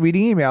we're just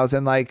reading emails,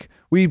 and like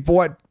we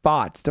bought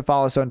bots to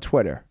follow us on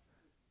Twitter.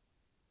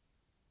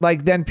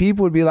 Like, then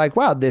people would be like,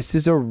 wow, this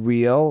is a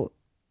real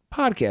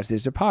podcast.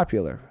 These are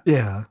popular.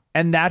 Yeah.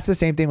 And that's the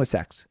same thing with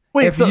sex.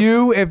 Wait,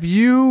 if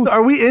you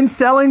are we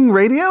inselling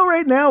radio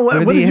right now?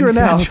 What is your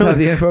analogy?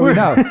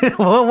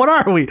 Well, what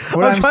are we?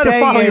 I'm trying to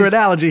follow your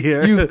analogy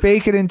here. You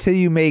fake it until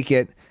you make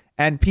it.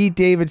 And Pete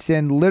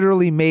Davidson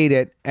literally made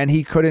it, and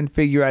he couldn't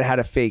figure out how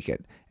to fake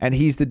it. And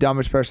he's the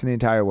dumbest person in the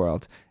entire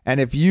world. And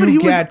if you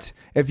get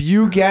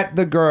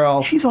the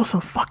girl, she's also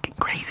fucking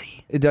crazy.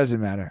 It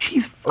doesn't matter.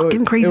 She's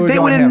fucking crazy.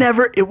 It would have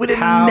never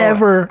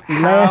lasted.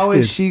 How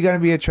is she going to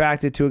be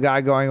attracted to a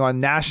guy going on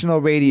national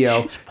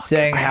radio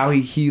saying crazy. How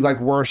he like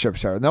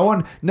worships her?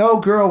 No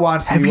girl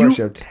wants to be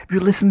worshipped. Have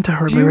you listened to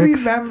her lyrics?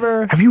 Do you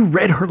remember? Have you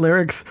read her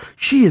lyrics?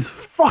 She is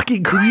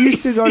fucking crazy. You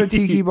used to go to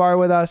Tiki Bar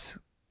with us.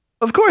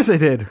 Of course I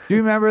did. Do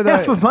you remember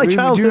half of my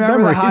childhood Do you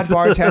remember memories? the hot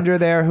bartender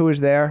there who was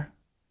there?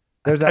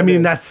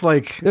 That's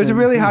like... There's a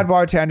really hot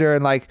bartender,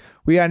 and like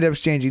we ended up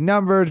exchanging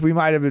numbers. We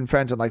might have been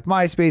friends on like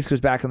MySpace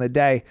because back in the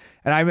day.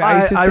 And I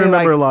used to say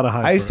remember a lot of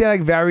hot. I used to say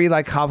like very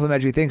like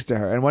complimentary things to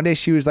her. And one day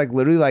she was like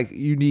literally like,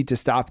 you need to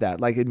stop that.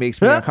 Like it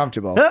makes me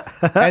uncomfortable.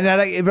 And then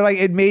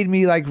it made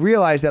me like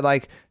realize that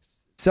like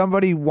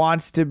somebody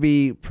wants to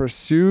be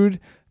pursued,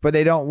 but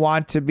they don't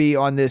want to be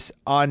on this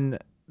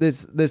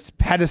this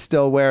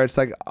pedestal where it's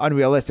like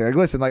unrealistic. Like,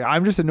 listen, like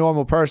I'm just a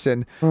normal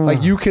person.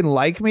 Like you can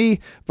like me,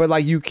 but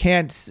like you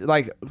can't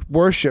like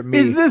worship me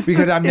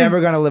because I'm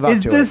never going to live up to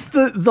it. Is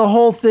this the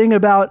whole thing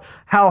about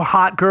how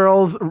hot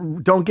girls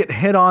don't get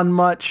hit on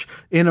much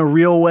in a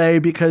real way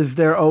because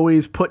they're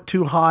always put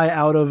too high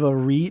out of a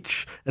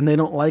reach and they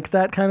don't like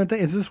that kind of thing?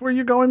 Is this where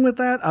you're going with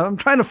that? I'm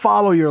trying to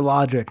follow your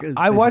logic.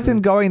 I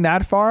wasn't going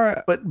that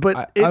far, but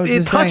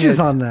it touches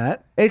on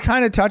that. It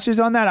kind of touches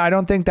on that. I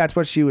don't think that's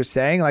what she was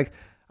saying. Like,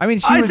 I mean,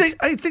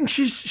 I think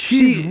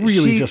she's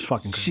really just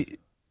fucking crazy.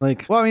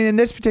 Well, I mean, in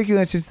this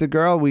particular instance, the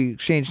girl, we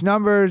exchanged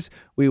numbers,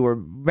 we were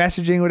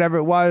messaging, whatever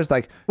it was.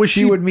 Like,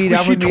 she would meet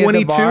up with me at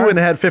the bar. Was she 22 and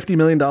had $50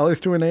 million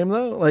to her name,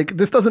 though? Like,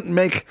 this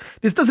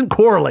doesn't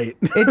correlate.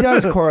 It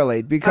does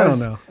correlate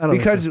because I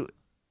don't know.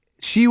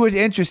 She was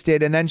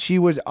interested, and then she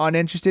was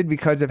uninterested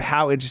because of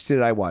how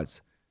interested I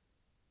was.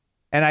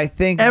 And I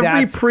think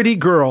every pretty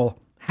girl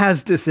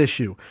has this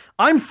issue.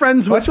 I'm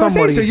friends with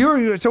somebody.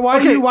 So why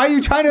are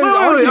you trying to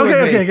argue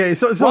with me? Okay.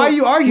 So why are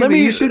you arguing with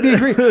me? You should be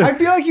agreeing. I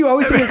feel like you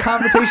always take a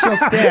confrontational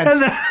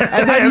stance,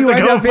 and then you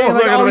end up being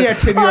like, "Oh yeah,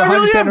 Tim, you're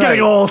 100% right."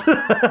 Getting old.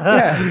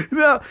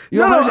 Yeah.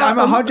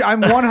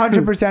 I'm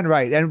 100%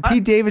 right. And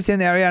Pete Davidson,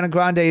 Ariana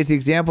Grande is the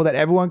example that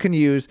everyone can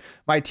use.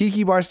 My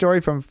Tiki Bar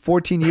story from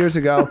 14 years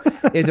ago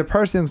is a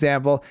personal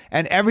example,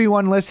 and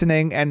everyone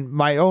listening and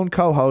my own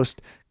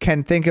co-host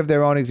can think of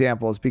their own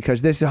examples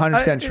because this is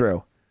 100%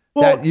 true.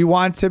 Well, that you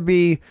want to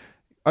be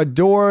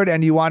adored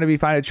and you want to be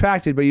found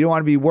attracted, but you don't want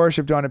to be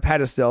worshipped on a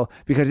pedestal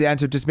because it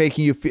ends up just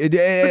making you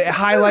it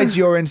highlights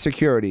your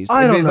insecurities.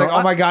 It's like,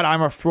 oh my God,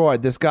 I'm a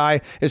fraud. This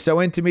guy is so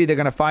into me. They're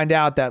going to find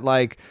out that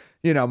like,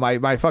 you know,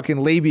 my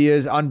fucking labia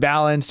is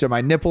unbalanced or my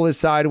nipple is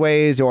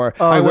sideways or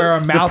I wear a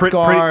mouth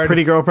guard.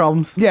 Pretty girl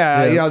problems.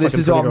 Yeah, you know, this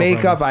is all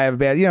makeup. Problems. I have a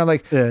bad, you know,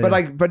 like,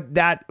 but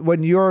that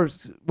when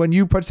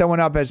you put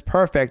someone up as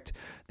perfect,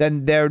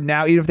 then they're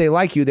now, even if they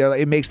like you,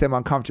 it makes them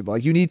uncomfortable.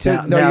 Like you need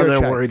to know now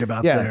they're worried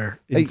about their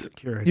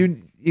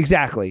insecurity.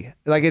 Exactly.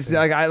 Like it's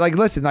like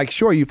listen, like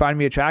sure you find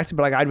me attractive,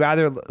 but like I'd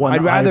rather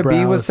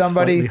be with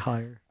somebody.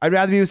 I'd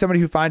rather be with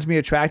somebody who finds me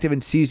attractive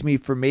and sees me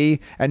for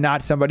me, and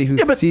not somebody who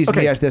sees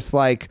me as this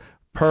like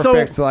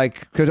perfect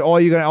because all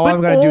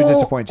I'm gonna do is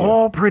disappoint you.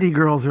 All pretty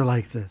girls are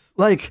like this.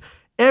 Like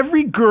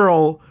every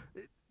girl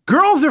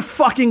Girls are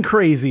fucking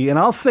crazy, and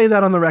I'll say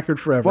that on the record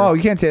forever. Whoa,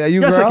 you can't say that.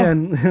 You yes, girl? I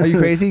can. Are you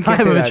crazy? You can't I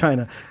have say a that.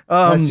 vagina.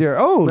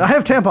 I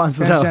have tampons.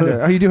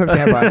 Transgender. Oh, you do have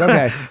tampons.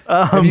 Okay.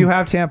 If you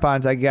have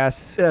tampons, I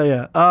guess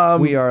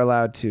we are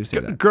allowed to say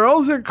that.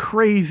 Girls are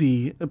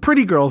crazy.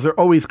 Pretty girls are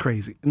always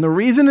crazy, and the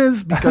reason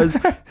is because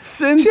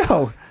since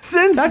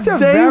that's a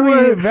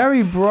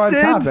very broad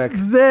topic.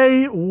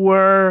 They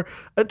were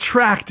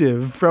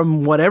attractive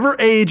from whatever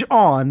age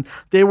on.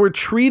 They were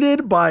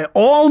treated by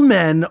all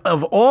men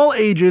of all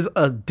ages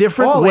a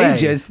different way. All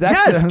ages?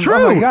 That's true.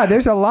 Oh my God,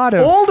 there's a lot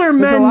of older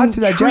men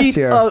treat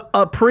here.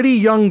 A pretty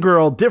young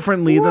girl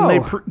differently than they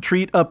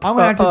treat an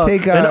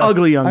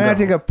ugly young girl. I'm gonna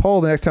take a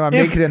poll the next time I'm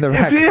naked in the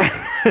rec.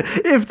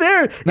 If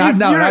they're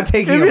not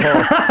taking a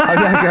poll.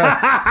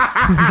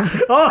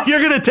 Oh,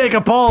 you're gonna take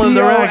a poll in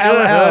the rec.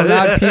 P-O-L-L,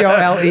 not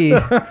P-O-L-E.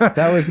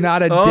 That was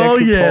not a dick poll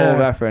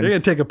reference. You're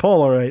gonna take a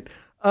poll, all right.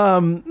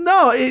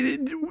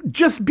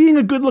 Just being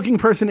a good-looking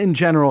person in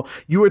general,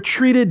 you are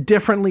treated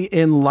differently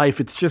in life.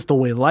 It's just the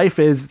way life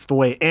is. It's the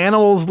way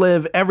animals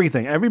live.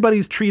 Everything.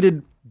 Everybody's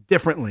treated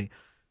differently.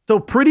 So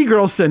pretty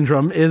girl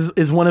syndrome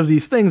is one of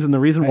these things, and the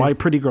reason why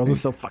pretty girls are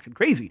so fucking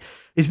crazy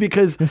is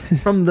because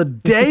from the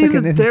day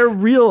that they're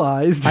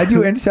realized... I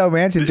do incel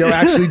rants, and Joe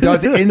actually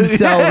does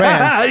incel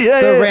rants.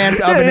 The rants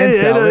of an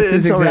incel. This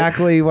is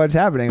exactly what's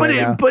happening right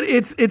now. But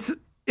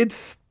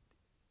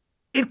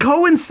it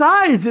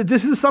coincides.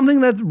 This is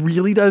something that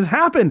really does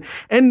happen.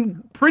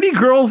 And pretty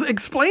girls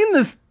explain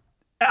this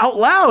out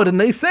loud, and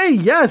they say,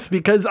 yes,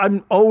 because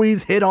I'm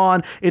always hit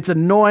on. It's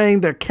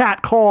annoying. They're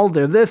catcalled.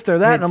 They're this, they're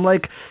that. And I'm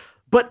like...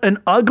 But an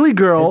ugly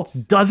girl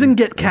doesn't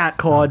get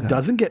catcalled,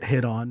 doesn't get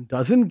hit on,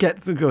 doesn't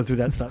get to go through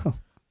that stuff. So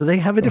they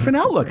have a different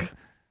outlook.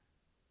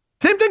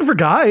 Same thing for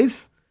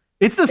guys.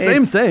 It's the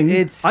same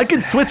thing. I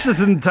could switch this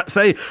and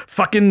say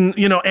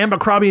fucking,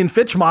 Abercrombie and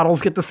Fitch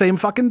models get the same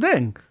fucking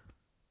thing.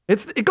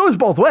 It goes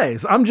both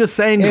ways. I'm just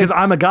saying because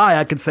I'm a guy,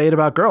 I could say it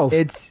about girls.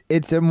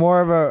 It's more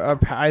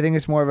of I think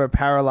it's more of a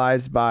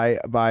paralyzed by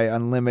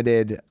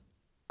unlimited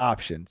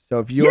options. So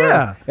if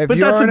you're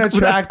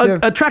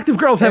attractive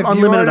girls have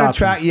unlimited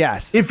options.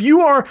 Yes. If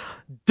you are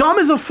dumb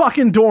as a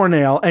fucking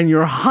doornail and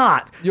you're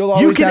hot, you'll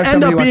always have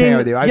somebody who wants to hang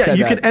with you.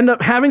 You could end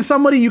up having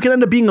somebody. You could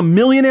end up being a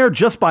millionaire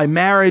just by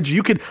marriage.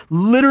 You could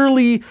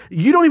literally.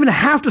 You don't even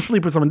have to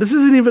sleep with someone. This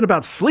isn't even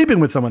about sleeping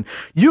with someone.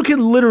 You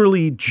can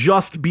literally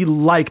just be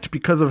liked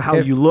because of how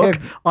you look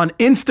on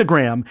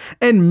Instagram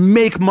and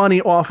make money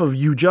off of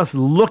you just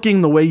looking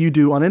the way you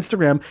do on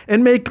Instagram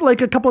and make like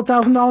a couple of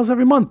 $1,000s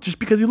every month just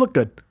because you look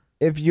good.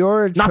 If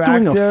you're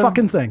attractive, not doing a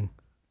fucking thing.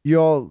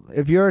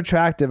 If you're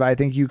attractive, I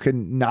think you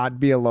can not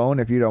be alone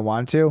if you don't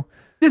want to.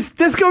 This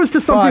goes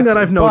to something that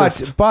I've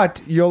noticed.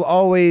 But you'll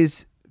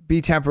always be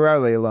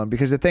temporarily alone,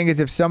 because the thing is,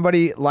 if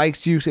somebody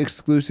likes you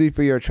exclusively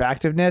for your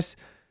attractiveness,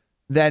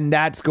 then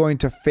that's going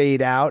to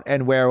fade out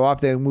and wear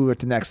off. They move it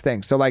to the next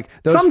thing. So like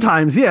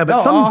sometimes, yeah,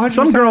 but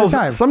some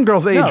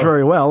girls age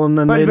very well, and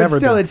then they never.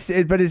 But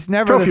still, but it's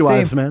never trophy the same.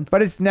 Wives, man.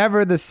 But it's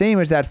never the same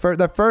as that.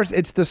 The first,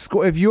 it's the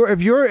score. If you're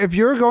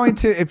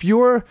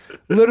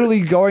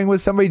literally going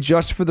with somebody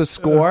just for the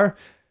score,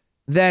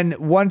 then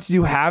once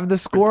you have the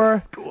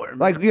score,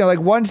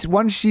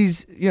 once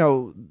she's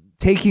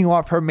taking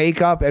off her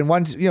makeup, and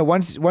once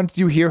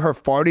you hear her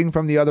farting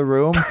from the other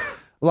room.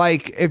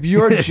 Like if you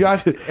move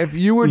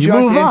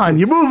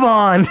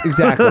on.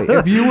 Exactly.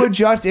 If you were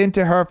just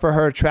into her for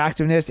her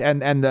attractiveness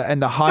and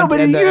the hunt,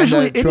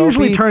 it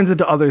usually turns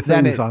into other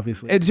things.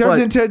 Obviously, it turns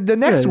into the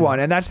next one,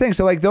 and that's the thing.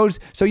 So like those.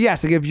 So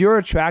yes, like if you're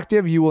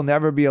attractive, you will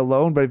never be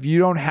alone. But if you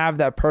don't have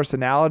that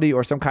personality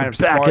or some kind of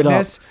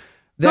smartness.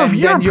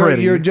 Then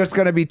you're just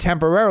going to be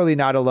temporarily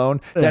not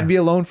alone, then be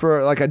alone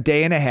for like a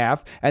day and a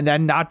half, and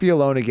then not be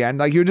alone again.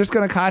 Like you're just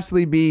going to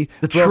constantly be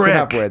broken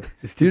up with.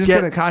 You're just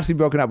going to constantly be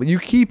broken up with. You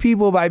keep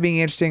people by being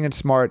interesting and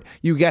smart.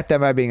 You get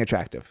them by being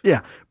attractive.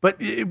 Yeah,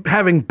 but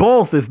having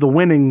both is the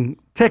winning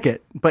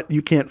ticket, but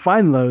you can't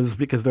find those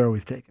because they're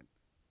always taken.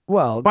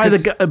 Well,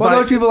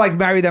 those people like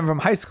marry them from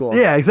high school.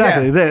 Yeah,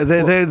 exactly. Yeah.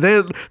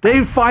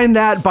 They find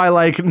that by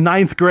like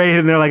ninth grade,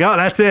 and they're like, "Oh,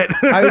 that's it."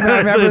 I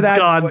remember that.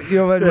 Gone.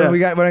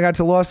 When I got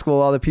to law school,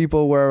 all the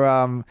people were,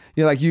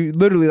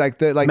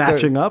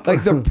 matching up,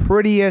 like the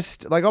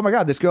prettiest. Like, oh my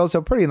god, this girl's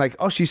so pretty, and like,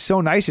 oh, she's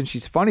so nice and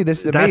she's funny.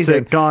 This is amazing.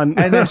 That's it, gone.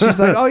 And then she's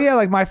like, oh yeah,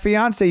 like my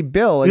fiance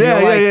Bill. And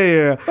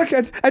yeah. Look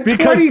at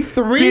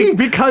 23,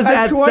 because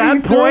at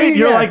that point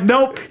you're like,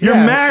 nope, you're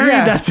married.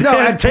 Yeah. That's no,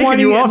 at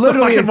 20, you off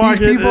literally, the fucking market.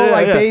 These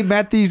people they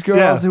met these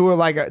girls who were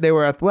like, they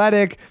were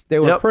athletic, they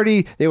were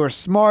pretty, they were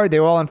smart, they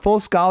were all on full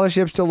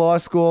scholarships to law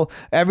school,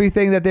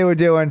 everything that they were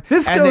doing.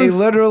 They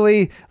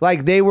literally,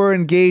 like, they were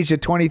engaged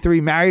at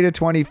 23, married at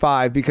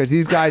 25, because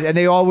these guys, and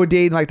they all were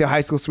dating like their high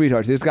school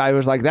sweethearts. This guy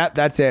was like,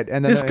 that's it.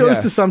 And then this goes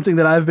to something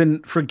that I've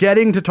been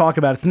forgetting to talk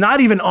about. It's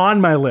not even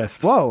on my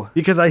list. Whoa.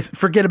 Because I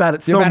forget about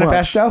it so much.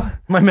 Manifesto?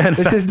 My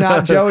manifesto. This is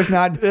not, Joe is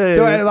not.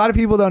 So a lot of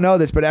people don't know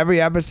this, but every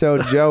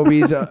episode, Joe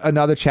reads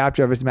another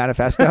chapter of his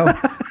manifesto.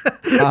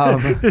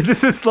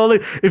 This is slowly.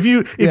 If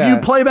you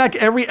play back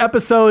every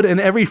episode and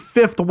every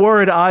fifth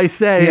word I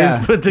say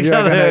is put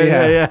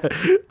together.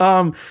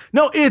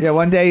 No, it's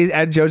one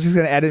day Joe's just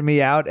gonna edit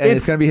me out, and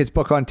it's gonna be his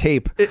book on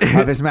tape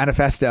of his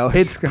manifesto.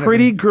 It's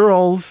pretty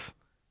girls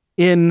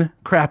in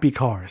crappy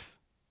cars.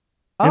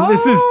 And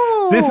this is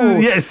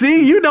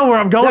see, you know where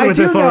I'm going with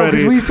this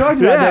already. We talked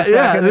about this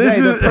back in the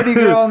day. The pretty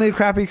girl in the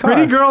crappy car.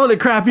 Pretty girl in a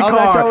crappy car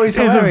that's always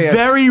is hilarious. a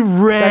very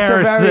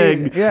rare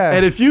thing. Yeah.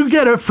 And if you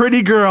get a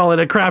pretty girl in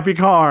a crappy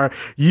car,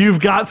 you've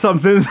got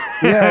something.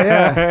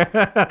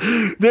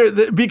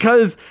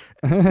 Because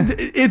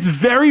it's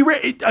very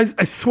rare.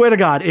 I swear to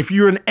God, if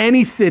you're in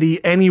any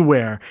city,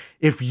 anywhere,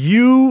 if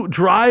you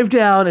drive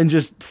down and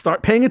just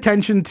start paying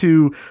attention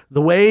to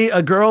the way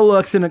a girl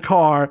looks in a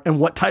car and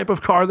what type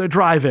of car they're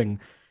driving,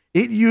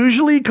 it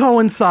usually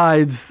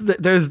coincides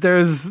that there's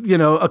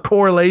a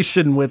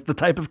correlation with the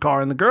type of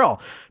car and the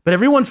girl. But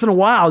every once in a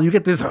while, you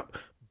get this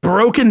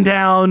broken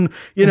down,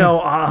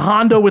 a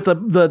Honda with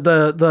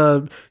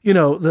the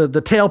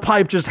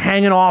tailpipe just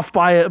hanging off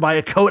by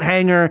a coat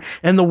hanger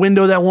and the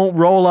window that won't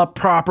roll up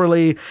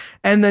properly.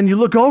 And then you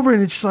look over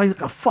and it's just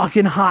like a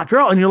fucking hot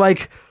girl. And you're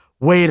like,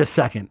 wait a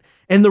second.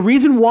 And the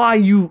reason why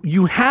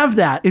you have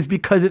that is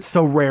because it's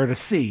so rare to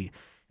see.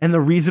 And the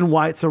reason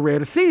why it's so rare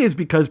to see is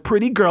because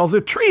pretty girls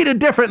are treated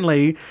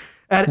differently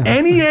at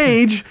any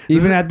age.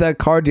 Even at the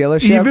car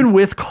dealership? Even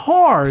with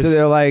cars. So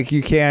they're like,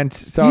 you can't,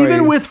 sorry.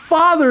 Even with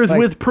fathers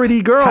with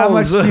pretty girls. How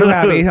much do you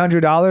have?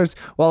 $800?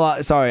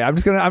 Well, sorry, I'm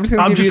just gonna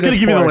give you this Porsche.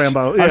 Give you the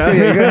Lambo. Yeah.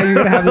 You're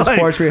gonna have this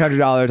Porsche for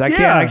 $800. I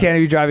can't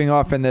have you driving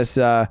off in this.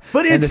 But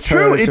it's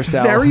true. It's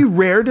very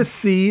rare to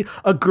see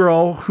a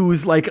girl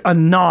who's like a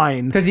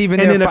 9 because even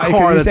in a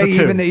car that's a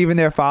 2. Even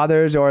their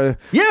fathers or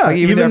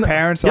even their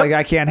parents. Like,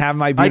 I can't have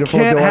my beautiful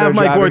daughter. I can't have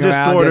my gorgeous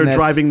daughter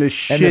driving this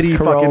shitty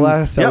Corolla.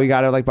 fucking. So we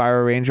gotta buy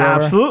her a Range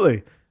Rover.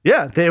 Absolutely.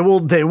 Yeah, they will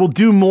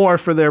do more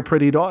for their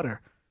pretty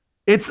daughter.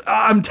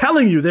 I'm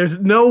telling you, there's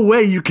no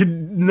way you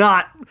could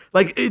not,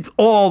 it's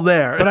all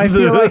there. But I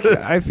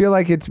feel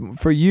like it's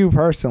for you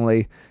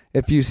personally,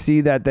 if you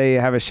see that they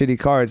have a shitty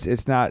car,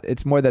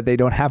 it's more that they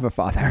don't have a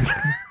father.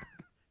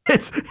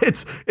 It's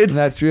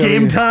that's really,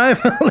 game time.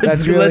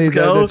 let's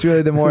go. That's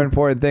really the more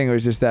important thing. It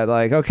was just that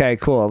okay,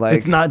 cool.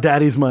 It's not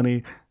daddy's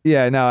money.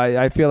 Yeah, no,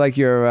 I feel like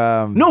you're...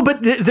 No,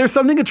 but there's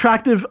something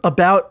attractive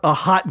about a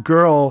hot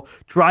girl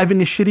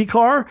driving a shitty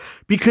car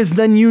because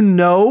then you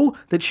know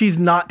that she's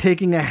not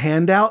taking a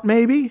handout,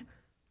 maybe.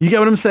 You get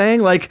what I'm saying?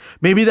 Like,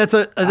 maybe that's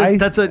a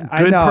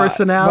good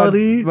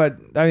personality. But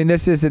I mean,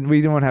 this isn't...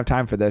 We don't have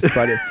time for this,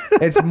 but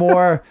it's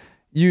more...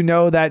 You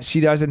know that she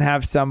doesn't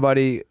have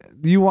somebody...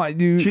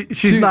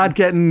 She's not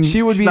getting...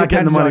 She would be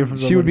dependent on...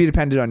 She would be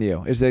dependent on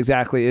you.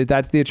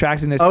 That's the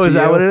attractiveness. Oh, is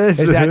that what it is?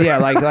 Is that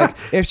like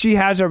if she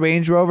has a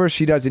Range Rover,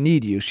 she doesn't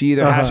need you. She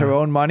either has her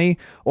own money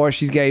or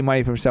she's getting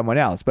money from someone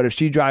else. But if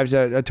she drives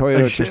a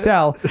Toyota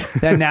Tercel,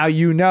 then now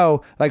you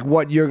know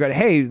what you're gonna.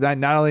 Hey,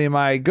 not only am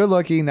I good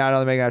looking, not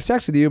only am I gonna have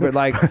sex with you, but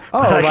I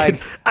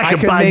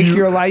can make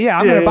your life. Yeah,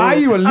 I'm gonna buy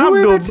you a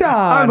Louis Vuitton.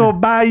 I'm gonna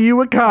buy you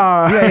a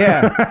car.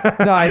 Yeah.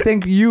 No, I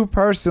think you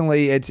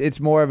personally, it's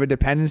more of a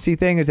dependency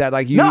thing. Is that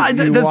that's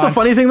the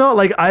funny thing though.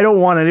 I don't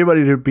want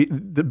anybody to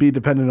be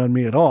dependent on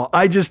me at all.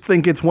 I just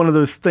think it's one of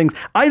those things.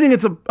 I think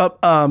it's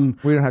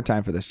we don't have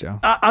time for this, Joe.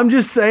 I'm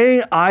just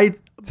saying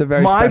it's a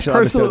very special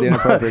episode of The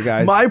Inappropriate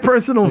Guys. My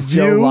personal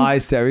view... Joe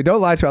lies to everybody.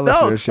 Don't lie to our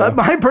listeners, Joe.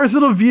 My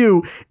personal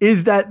view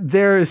is that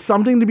there is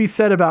something to be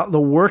said about the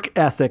work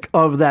ethic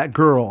of that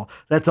girl.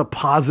 That's a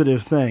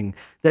positive thing.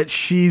 That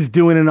she's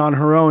doing it on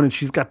her own and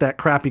she's got that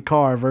crappy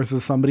car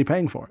versus somebody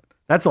paying for it.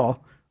 That's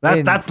all.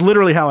 That's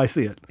literally how I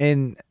see it.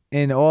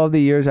 In all the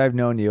years I've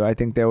known you, I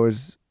think there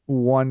was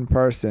one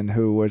person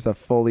who was a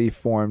fully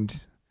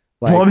formed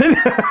woman.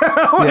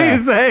 What are you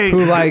saying?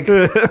 Who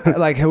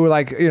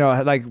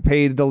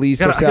paid the lease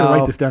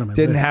herself.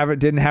 Didn't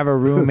have a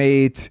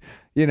roommate.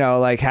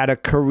 Had a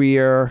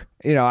career.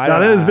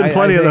 There's been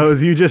plenty of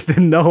those. You just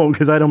didn't know them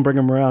because I don't bring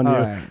them around you.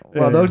 Right.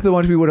 Well, those are the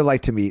ones we would have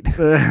liked to meet.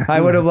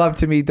 I would have loved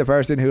to meet the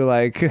person who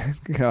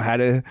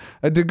had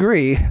a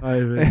degree. I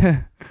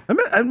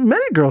met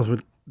many girls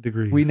with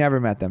degrees. We never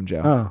met them,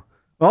 Joe. Oh.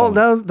 Well,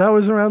 that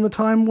was around the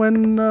time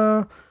when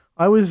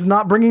I was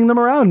not bringing them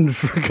around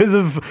because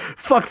of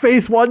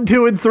fuckface 1,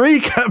 2, and 3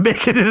 kept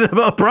making it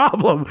a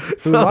problem.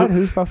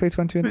 Who's fuckface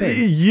 1, 2, and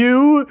 3?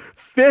 You,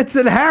 Fitz,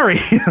 and Harry.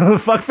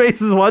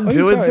 Fuckfaces 1,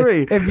 2, and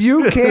 3.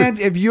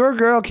 If your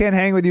girl can't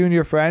hang with you and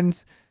your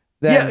friends,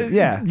 then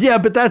yeah,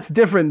 but that's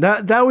different.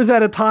 That was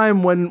at a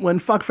time when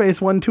fuckface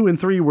 1, 2, and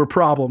 3 were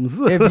problems.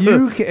 If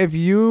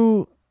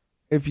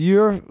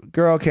your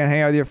girl can't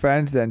hang out with your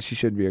friends, then she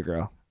should be a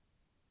girl.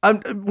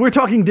 We're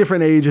talking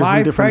different ages. My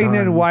and different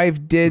pregnant times.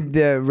 wife did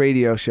the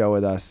radio show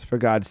with us, for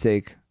God's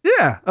sake.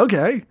 Yeah,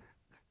 okay.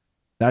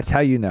 That's how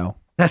you know.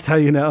 That's how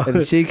you know.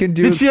 And she can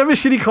do. Did she have a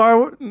shitty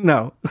car?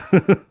 No.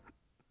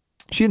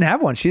 She didn't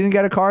have one. She didn't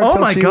get a car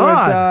until she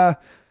was...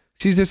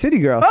 She's a city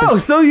girl.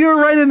 So you're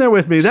right in there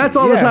with me. That's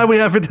all the time we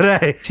have for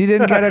today. She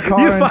didn't get a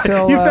car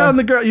until... You found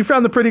the girl. You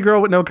found the pretty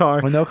girl with no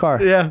car. With no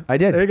car. Yeah. I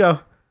did. There you go.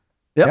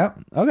 Yep.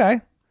 Okay.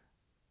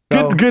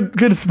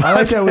 Good spot. I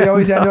like that we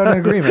always end on an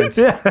agreement.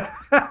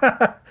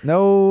 Yeah.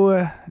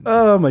 No.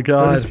 Oh my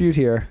God. No dispute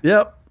here.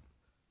 Yep.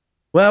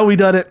 Well, we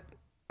done it.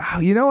 Oh,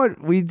 you know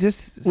what? We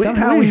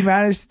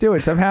managed to do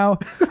it. Somehow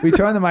we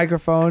turn the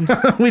microphones.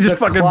 We just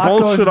fucking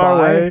bullshit our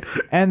way.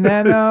 And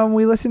then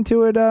we listened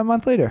to it a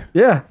month later.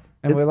 Yeah.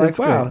 And we're like,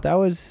 wow, great. that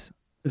was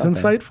It's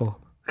insightful.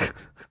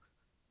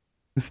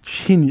 It's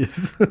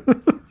genius.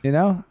 You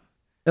know?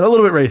 And a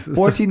little bit racist.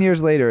 14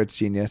 years later, it's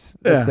genius.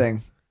 This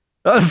thing.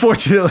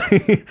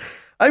 Unfortunately.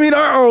 I mean,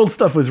 our old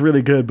stuff was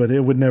really good, but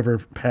it would never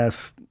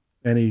pass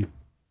any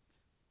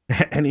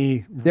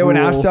when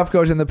our stuff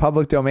goes in the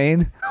public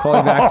domain,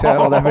 calling back to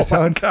old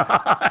episodes.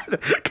 God.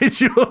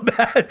 Could you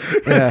imagine?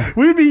 Yeah.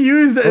 We'd be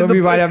used. We'd be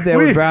right up there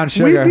with brown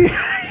sugar.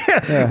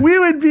 We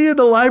would be in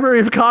the Library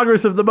of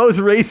Congress of the most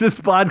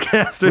racist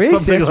podcast or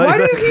something like Why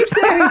that. do you keep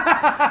saying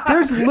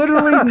there's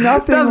literally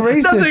nothing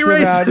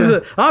racist about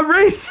it? I'm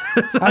racist.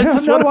 I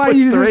don't know why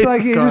you just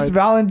card.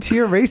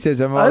 volunteer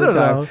racism all I the don't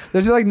time. know.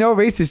 There's like no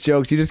racist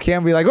jokes. You just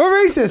can't be like,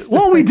 we're racist.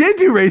 Well, we did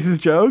do racist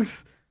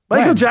jokes.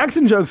 Michael When?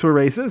 Jackson jokes were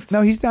racist.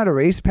 No, he's not a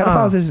race.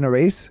 Pedophiles isn't a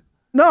race.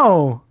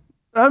 No.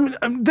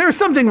 There's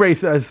something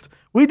racist.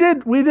 We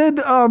did. He did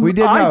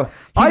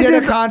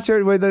a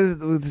concert with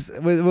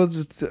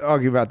we'll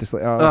argue about this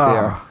later.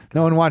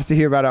 No one wants to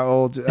hear about our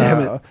old.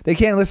 They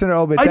can't listen to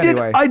old bits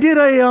anyway.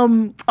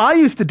 I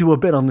used to do a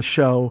bit on the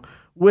show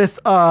with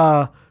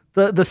the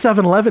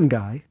 7-Eleven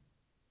guy.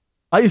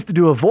 I used to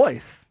do a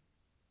voice.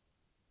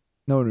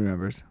 No one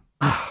remembers.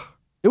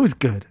 It was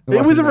good.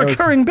 It was a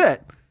recurring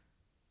bit.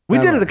 We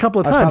did it a couple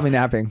of times. I was probably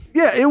napping.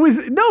 Yeah, it was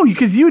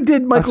because you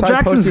did Michael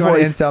Jackson's voice. On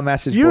an Incel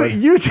message board.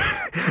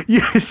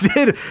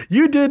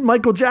 You did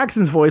Michael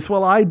Jackson's voice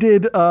while I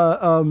did the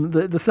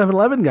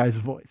 7-Eleven guy's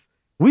voice.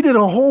 We did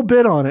a whole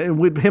bit on it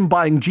with him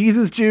buying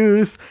Jesus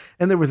juice,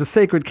 and there was a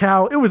sacred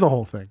cow. It was a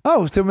whole thing.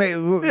 Oh, so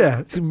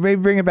maybe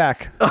bring it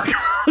back.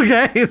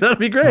 Okay, that'd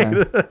be great.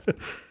 Yeah.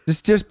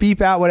 Just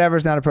beep out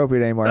whatever's not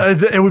appropriate anymore.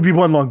 It would be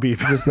one long beep.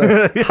 Just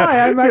like,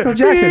 hi, I'm Michael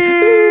Jackson.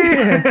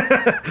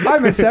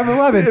 I'm at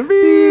 7-Eleven.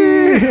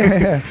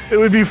 It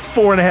would be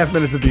 4.5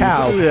 minutes of beep.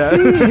 Cow. Yeah.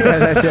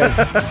 That's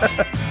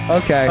it.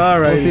 Okay. All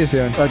right. We'll see you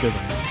soon. Okay.